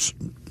Embers,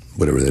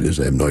 whatever that is.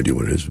 I have no idea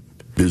what it is.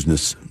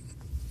 Business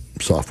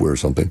software or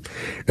something.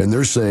 And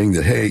they're saying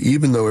that, hey,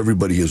 even though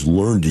everybody has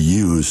learned to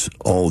use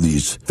all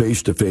these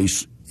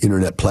face-to-face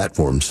internet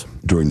platforms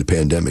during the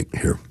pandemic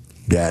here,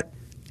 that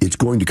it's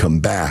going to come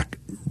back.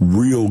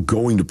 Real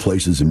going to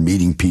places and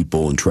meeting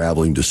people and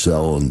traveling to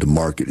sell and to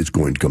market is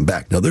going to come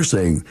back. Now, they're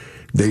saying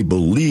they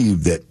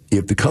believe that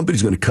if the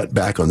company's going to cut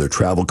back on their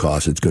travel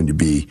costs, it's going to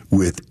be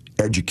with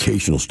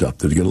educational stuff.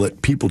 They're going to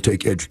let people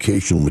take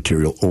educational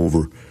material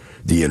over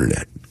the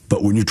internet.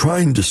 But when you're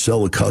trying to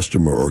sell a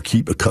customer or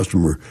keep a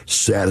customer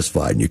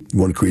satisfied and you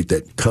want to create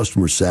that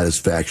customer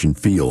satisfaction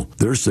feel,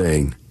 they're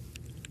saying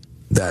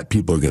that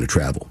people are going to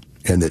travel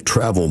and that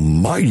travel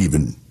might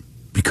even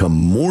become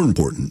more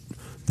important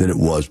than it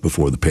was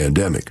before the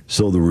pandemic.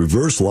 So the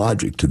reverse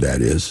logic to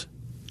that is,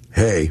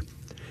 hey,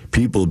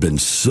 people have been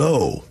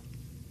so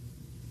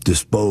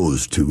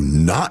disposed to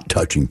not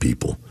touching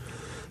people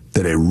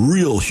that a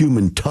real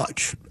human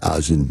touch,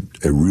 as in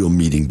a real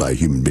meeting by a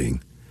human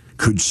being,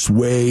 could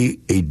sway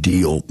a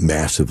deal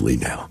massively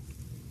now.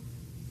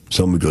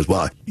 Someone goes,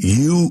 wow,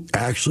 you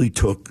actually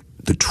took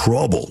the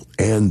trouble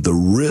and the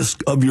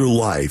risk of your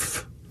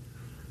life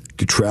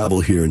to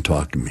travel here and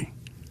talk to me.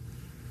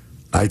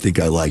 I think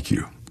I like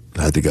you.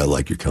 I think I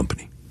like your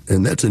company.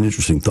 And that's an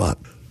interesting thought.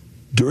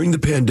 During the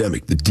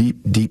pandemic, the deep,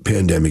 deep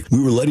pandemic,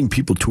 we were letting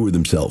people tour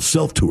themselves,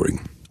 self-touring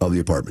of the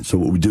apartment. So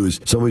what we do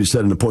is somebody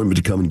set an appointment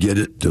to come and get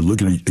it, to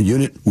look at a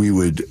unit. We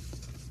would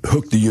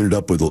hook the unit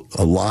up with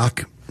a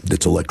lock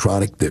that's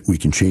electronic that we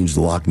can change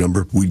the lock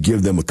number. We'd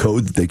give them a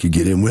code that they could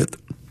get in with,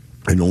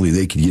 and only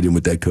they could get in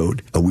with that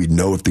code. We'd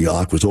know if the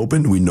lock was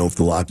open. We'd know if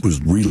the lock was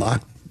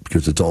relocked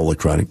because it's all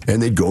electronic.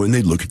 And they'd go and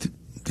they'd look at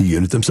the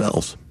unit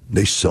themselves.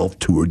 They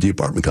self-toured the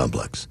apartment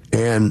complex.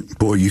 And,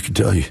 boy, you can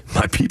tell you,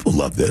 my people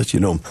love this.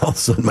 All of a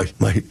sudden,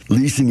 my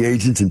leasing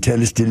agents and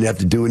tenants didn't have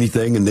to do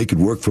anything, and they could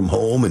work from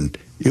home, and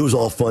it was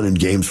all fun and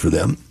games for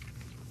them.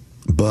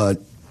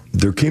 But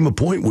there came a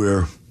point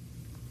where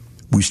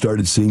we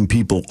started seeing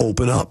people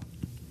open up.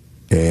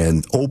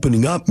 And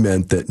opening up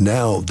meant that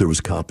now there was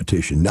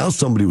competition. Now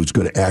somebody was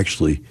going to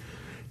actually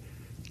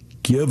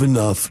give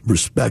enough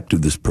respect to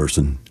this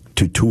person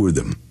to tour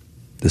them,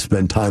 to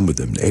spend time with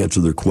them, to answer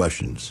their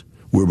questions,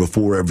 where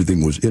before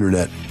everything was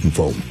internet and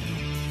phone.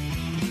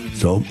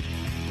 So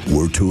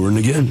we're touring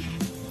again.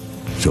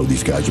 So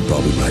these guys are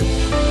probably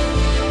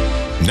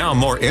right. Now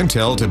more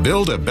intel to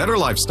build a better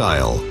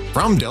lifestyle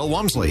from Del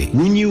Walmsley.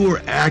 When you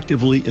are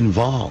actively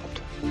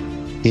involved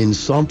in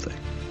something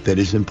that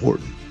is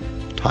important,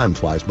 time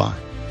flies by.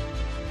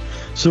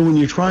 So when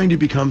you're trying to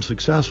become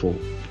successful,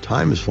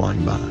 time is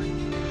flying by.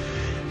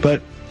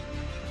 But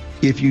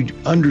if you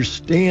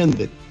understand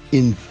that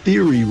in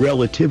theory,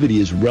 relativity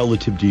is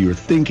relative to your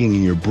thinking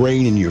and your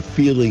brain and your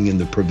feeling and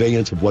the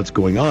prevalence of what's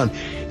going on,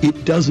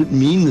 it doesn't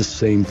mean the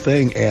same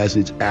thing as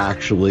it's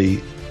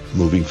actually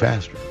moving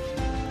faster.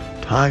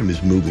 Time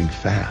is moving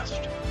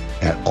fast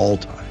at all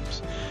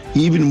times.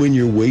 Even when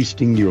you're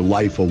wasting your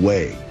life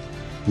away,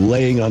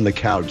 laying on the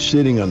couch,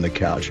 sitting on the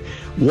couch,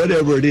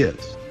 whatever it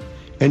is.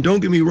 And don't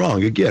get me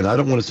wrong, again, I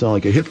don't want to sound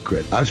like a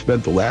hypocrite. I've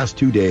spent the last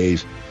 2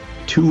 days,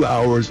 2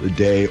 hours a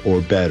day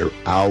or better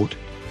out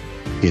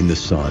in the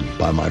sun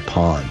by my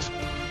ponds,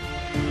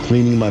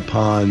 cleaning my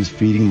ponds,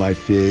 feeding my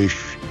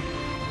fish,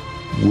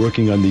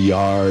 working on the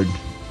yard,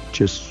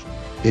 just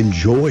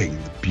enjoying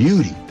the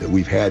beauty that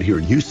we've had here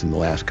in Houston the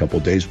last couple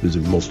of days. It was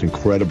the most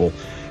incredible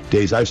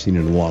days I've seen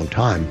in a long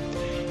time.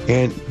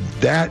 And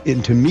that,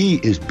 to me,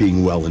 is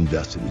being well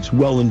invested. It's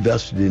well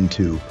invested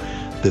into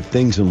the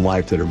things in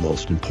life that are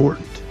most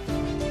important,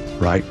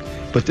 right?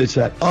 But it's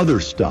that other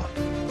stuff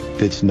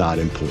that's not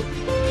important.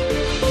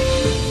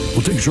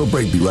 We'll take a short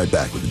break. Be right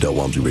back with the Del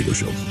Walmsley Radio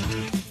Show.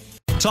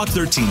 Talk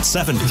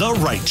 1370, the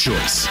right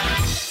choice.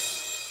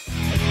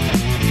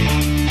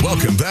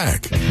 Welcome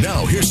back.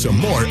 Now here's some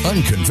more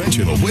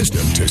unconventional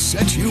wisdom to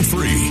set you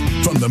free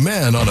from the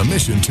man on a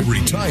mission to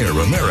retire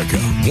America,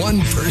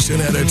 one person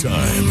at a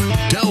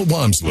time, Del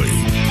Walmsley.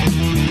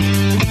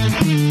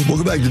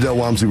 Welcome back to the Del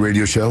Walmsley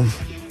Radio Show.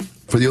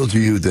 For those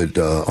of you that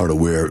aren't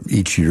aware,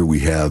 each year we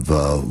have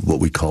what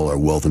we call our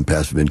Wealth and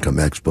Passive Income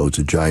Expo. It's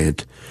a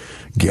giant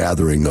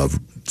gathering of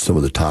some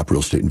of the top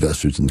real estate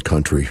investors in the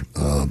country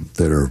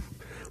that are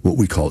what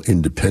we call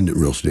independent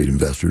real estate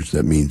investors.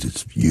 That means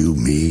it's you,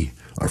 me,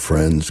 our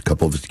friends, a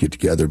couple of us get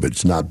together, but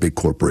it's not big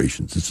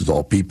corporations. This is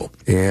all people.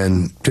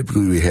 And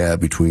typically we have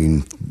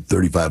between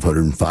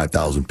 3,500 and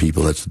 5,000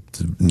 people. That's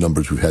the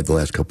numbers we've had the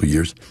last couple of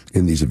years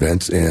in these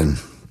events. And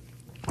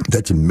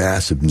that's a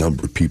massive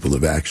number of people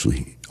that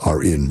actually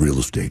are in real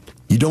estate.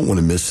 You don't want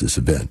to miss this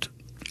event.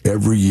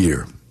 Every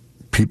year,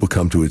 people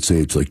come to it, say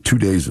it's like 2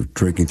 days of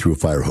drinking through a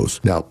fire hose.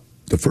 Now,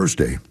 the first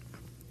day,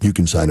 you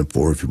can sign up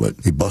for, if you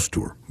want, a bus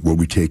tour where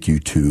we take you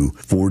to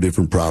 4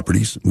 different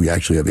properties. We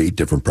actually have 8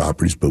 different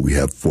properties, but we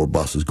have 4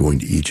 buses going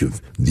to each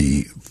of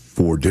the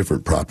 4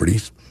 different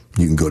properties.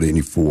 You can go to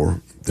any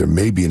 4. There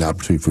may be an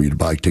opportunity for you to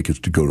buy tickets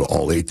to go to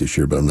all 8 this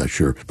year, but I'm not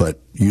sure. But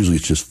usually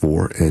it's just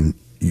 4, and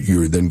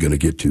you're then going to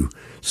get to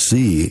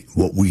see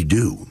what we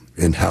do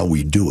and how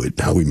we do it,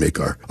 how we make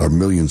our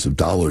millions of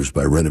dollars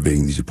by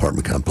renovating these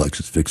apartment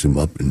complexes, fix them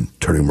up, and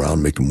turn them around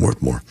and make them worth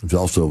more. It's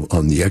also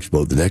on the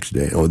expo the next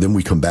day. Oh, then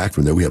we come back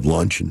from there. We have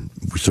lunch, and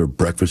we serve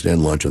breakfast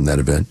and lunch on that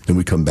event. Then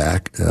we come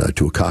back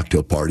to a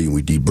cocktail party, and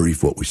we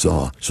debrief what we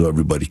saw so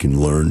everybody can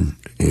learn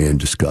and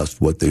discuss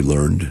what they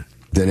learned.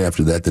 Then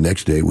after that, the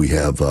next day, we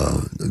have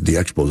the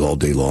expos all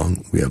day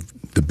long. We have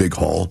the big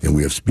hall, and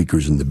we have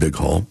speakers in the big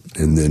hall.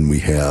 And then we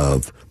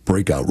have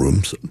breakout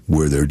rooms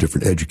where there are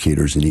different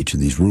educators in each of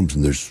these rooms,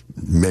 and there's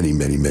many,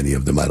 many, many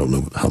of them. I don't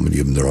know how many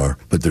of them there are,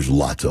 but there's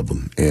lots of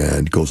them,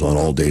 and it goes on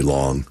all day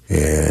long.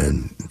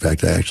 And in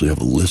fact, I actually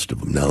have a list of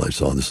them now. I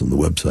saw this on the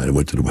website. I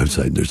went to the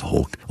website, and there's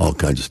all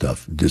kinds of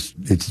stuff.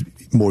 It's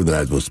more than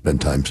I was going to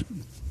spend time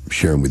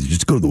sharing with you.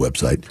 Just go to the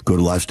website, go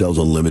to Lifestyles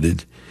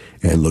Unlimited,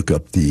 and look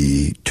up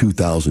the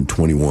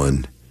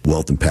 2021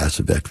 Wealth and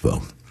Passive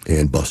Expo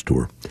and bus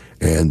tour.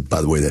 And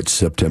by the way, that's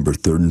September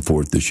 3rd and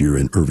 4th this year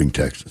in Irving,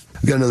 Texas.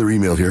 I've got another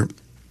email here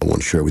I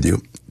want to share with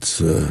you.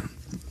 It's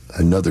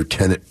another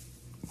tenant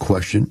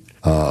question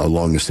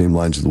along the same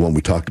lines as the one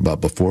we talked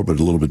about before, but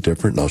a little bit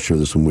different, and I'll share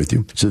this one with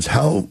you. It says,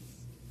 how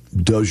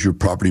does your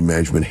property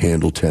management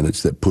handle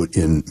tenants that put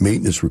in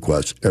maintenance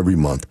requests every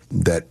month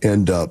that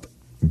end up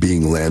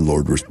being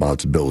landlord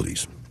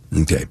responsibilities?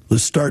 Okay,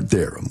 let's start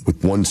there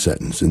with one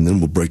sentence, and then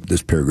we'll break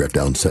this paragraph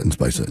down sentence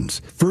by sentence.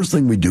 First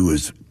thing we do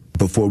is,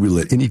 before we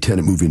let any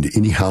tenant move into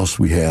any house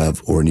we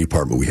have or any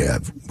apartment we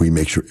have, we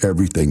make sure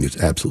everything is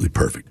absolutely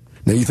perfect.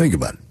 Now you think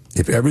about it.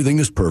 If everything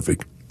is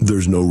perfect,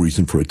 there's no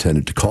reason for a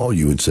tenant to call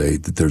you and say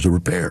that there's a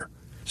repair.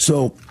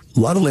 So a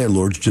lot of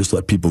landlords just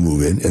let people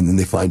move in, and then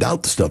they find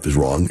out the stuff is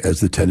wrong as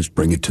the tenants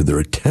bring it to their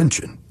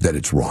attention that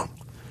it's wrong.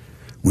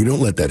 We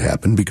don't let that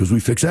happen because we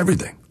fix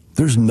everything.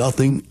 There's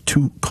nothing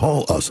to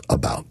call us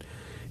about.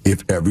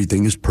 If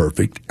everything is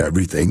perfect,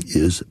 everything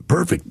is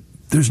perfect.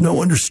 There's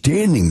no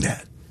understanding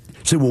that.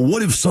 Say, well,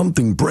 what if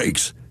something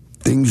breaks?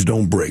 Things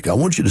don't break. I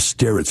want you to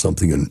stare at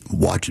something and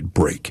watch it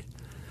break.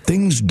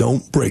 Things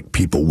don't break.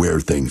 People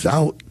wear things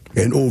out.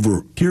 And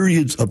over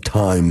periods of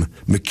time,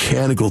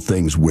 mechanical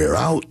things wear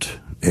out.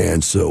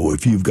 And so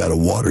if you've got a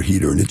water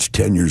heater and it's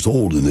 10 years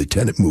old and the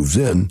tenant moves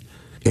in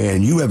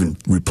and you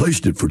haven't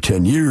replaced it for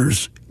 10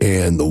 years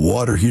and the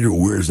water heater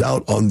wears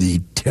out on the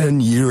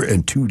 10-year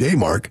and 2-day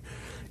mark,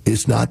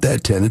 it's not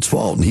that tenant's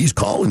fault. And he's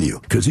calling you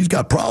because he's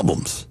got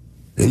problems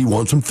and he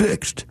wants them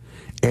fixed.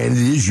 And it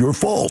is your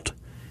fault.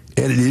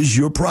 And it is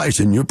your price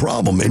and your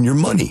problem and your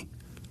money.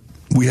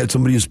 We had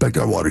somebody inspect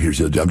our water heaters.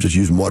 I'm just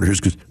using water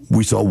heaters because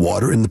we saw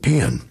water in the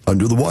pan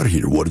under the water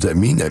heater. What does that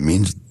mean? That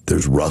means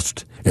there's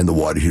rust and the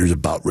water heater is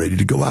about ready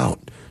to go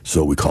out.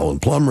 So we call in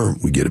plumber,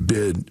 we get a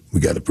bid, we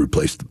got to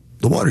replace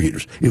the water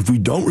heaters. If we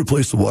don't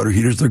replace the water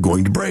heaters, they're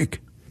going to break.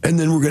 And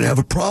then we're going to have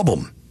a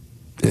problem.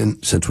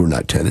 And since we're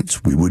not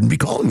tenants, we wouldn't be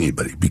calling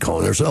anybody, we'd be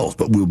calling ourselves.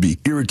 But we'll be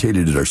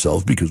irritated at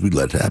ourselves because we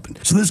let it happen.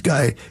 So this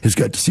guy has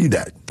got to see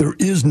that. There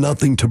is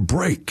nothing to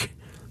break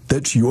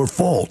that's your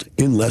fault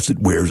unless it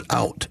wears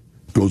out.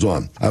 Goes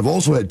on. I've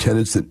also had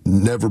tenants that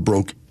never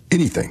broke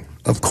anything.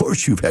 Of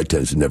course you've had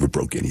tenants that never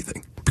broke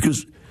anything.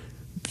 Because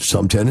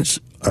some tenants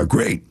are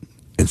great,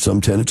 and some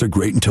tenants are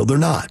great until they're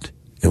not.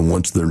 And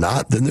once they're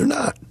not, then they're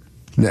not.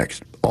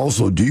 Next.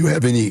 Also, do you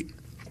have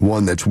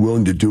anyone that's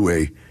willing to do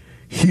a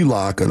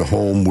HELOC on a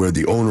home where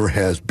the owner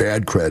has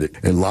bad credit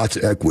and lots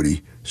of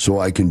equity so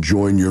I can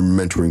join your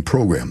mentoring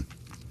program?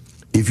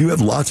 If you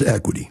have lots of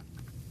equity,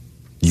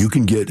 you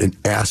can get an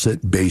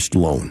asset-based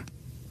loan.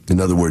 In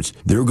other words,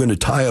 they're going to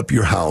tie up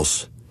your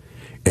house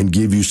and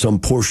give you some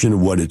portion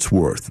of what it's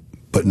worth,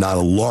 but not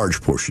a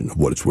large portion of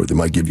what it's worth. They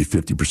might give you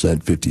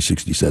 50%, 50,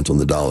 60 cents on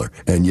the dollar.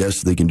 And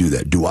yes, they can do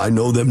that. Do I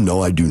know them?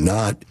 No, I do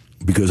not,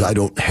 because I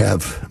don't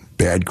have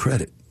bad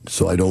credit.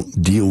 So I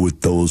don't deal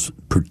with those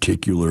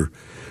particular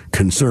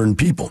concerned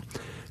people.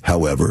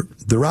 However,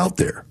 they're out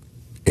there,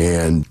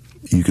 and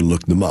you can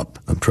look them up.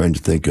 I'm trying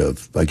to think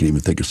of, I can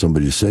even think of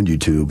somebody to send you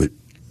to, but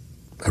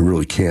I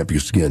really can't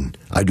because, again,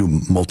 I do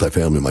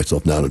multifamily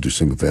myself now. I don't do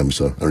single family,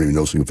 so I don't even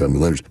know single family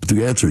lenders. But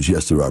the answer is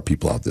yes, there are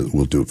people out there that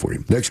will do it for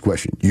you. Next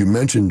question. You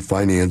mentioned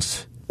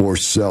finance or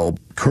sell.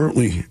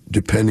 Currently,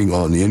 depending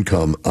on the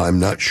income, I'm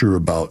not sure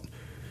about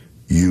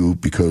you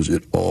because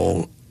it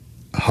all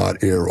hot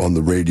air on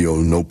the radio,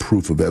 no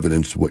proof of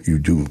evidence what you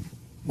do.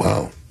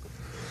 Wow.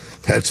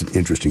 That's an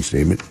interesting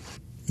statement.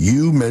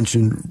 You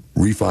mentioned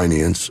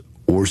refinance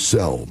or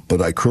sell,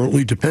 but I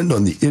currently depend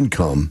on the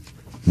income,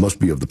 must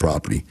be of the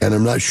property. And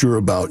I'm not sure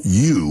about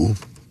you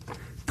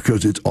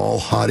because it's all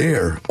hot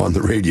air on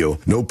the radio.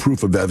 No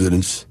proof of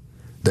evidence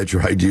that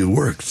your idea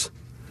works.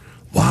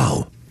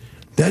 Wow.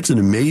 That's an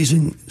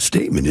amazing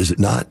statement, is it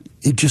not?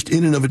 It just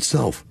in and of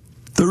itself.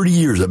 30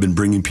 years I've been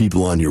bringing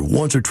people on here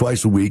once or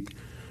twice a week,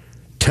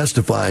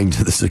 testifying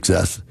to the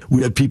success.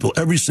 We have people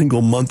every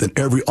single month in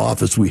every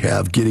office we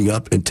have getting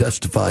up and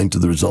testifying to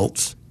the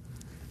results.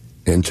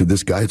 And to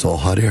this guy, it's all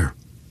hot air.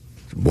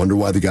 Wonder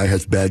why the guy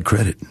has bad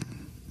credit.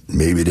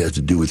 Maybe it has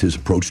to do with his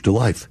approach to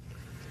life.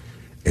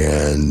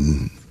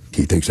 And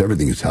he thinks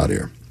everything is hot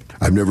air.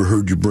 I've never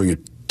heard you bring a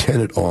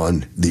tenant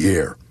on the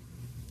air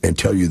and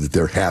tell you that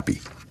they're happy.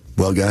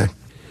 Well, guy,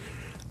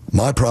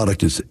 my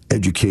product is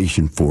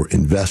education for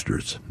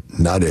investors,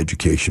 not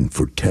education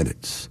for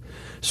tenants.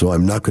 So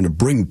I'm not going to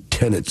bring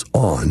tenants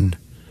on.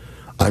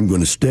 I'm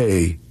going to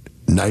stay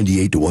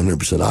 98 to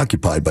 100%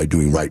 occupied by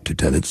doing right to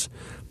tenants,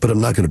 but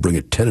I'm not going to bring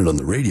a tenant on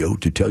the radio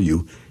to tell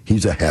you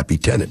he's a happy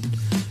tenant.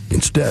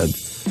 Instead,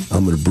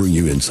 I'm going to bring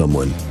you in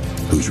someone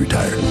who's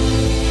retired.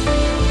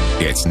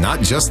 It's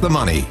not just the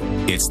money,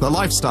 it's the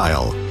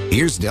lifestyle.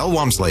 Here's Del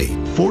Walmsley.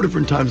 4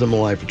 different times in my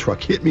life, a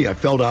truck hit me. I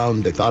fell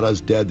down. They thought I was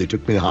dead. They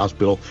took me to the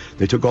hospital.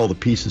 They took all the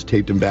pieces,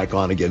 taped them back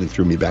on again, and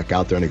threw me back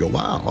out there. And I go,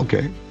 wow,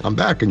 okay, I'm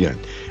back again.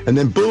 And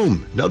then,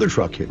 boom, another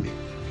truck hit me.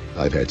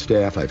 I've had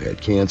staph. I've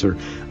had cancer.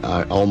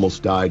 I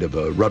almost died of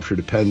a ruptured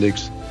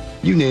appendix.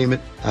 You name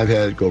it, I've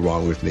had it go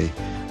wrong with me.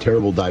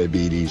 Terrible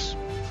diabetes,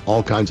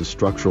 all kinds of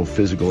structural,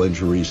 physical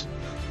injuries.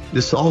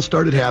 This all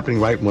started happening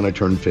right when I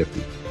turned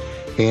 50.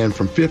 And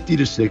from 50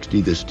 to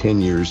 60, this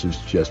 10 years has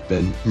just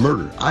been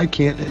murder. I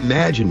can't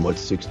imagine what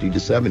 60 to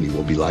 70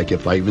 will be like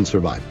if I even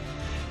survive.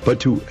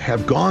 But to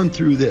have gone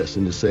through this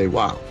and to say,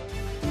 wow,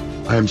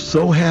 I'm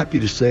so happy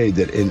to say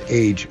that in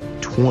age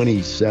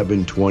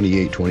 27,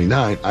 28,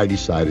 29, I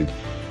decided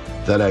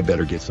that I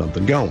better get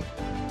something going.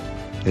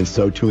 And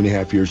so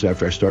 2.5 years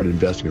after I started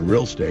investing in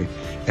real estate,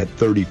 at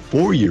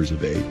 34 years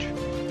of age,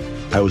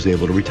 I was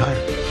able to retire.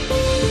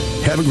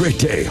 Have a great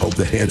day. Hope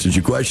that answers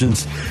your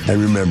questions.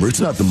 And remember, it's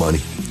not the money,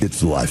 it's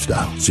the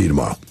lifestyle. See you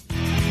tomorrow.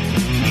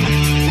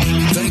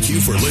 Thank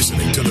you for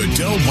listening to the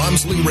Del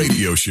Walmsley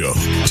Radio Show,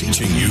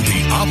 teaching you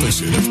the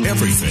opposite of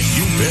everything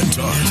you've been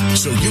taught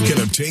so you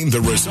can obtain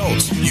the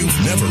results you've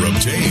never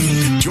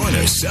obtained. Join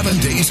us 7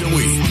 days a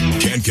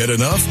week. Can't get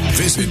enough?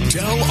 Visit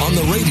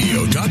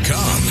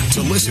DelOnTheRadio.com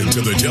to listen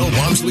to the Del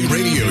Walmsley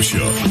Radio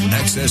Show,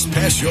 access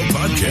past show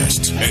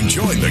podcasts, and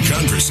join the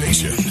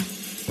conversation.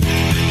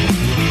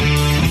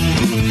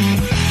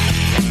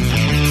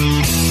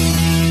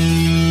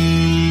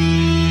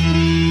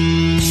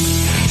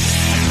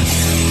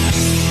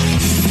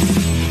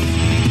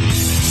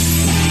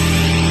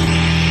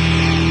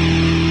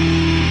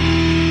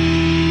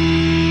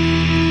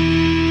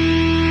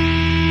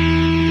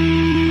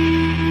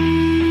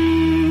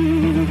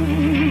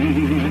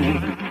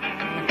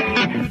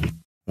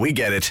 We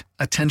get it.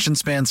 Attention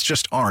spans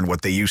just aren't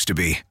what they used to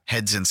be.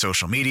 Heads in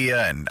social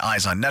media and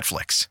eyes on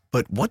Netflix.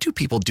 But what do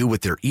people do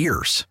with their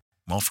ears?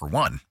 Well, for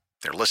one,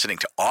 they're listening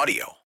to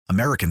audio.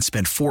 Americans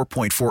spend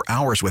 4.4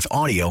 hours with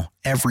audio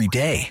every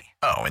day.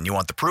 Oh, and you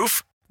want the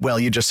proof? Well,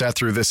 you just sat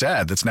through this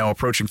ad that's now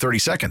approaching 30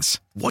 seconds.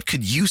 What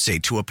could you say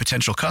to a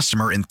potential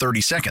customer in 30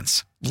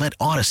 seconds? Let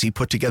Odyssey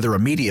put together a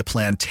media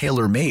plan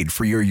tailor-made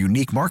for your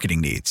unique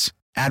marketing needs.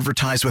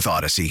 Advertise with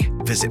Odyssey.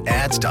 Visit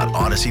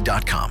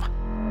ads.odyssey.com.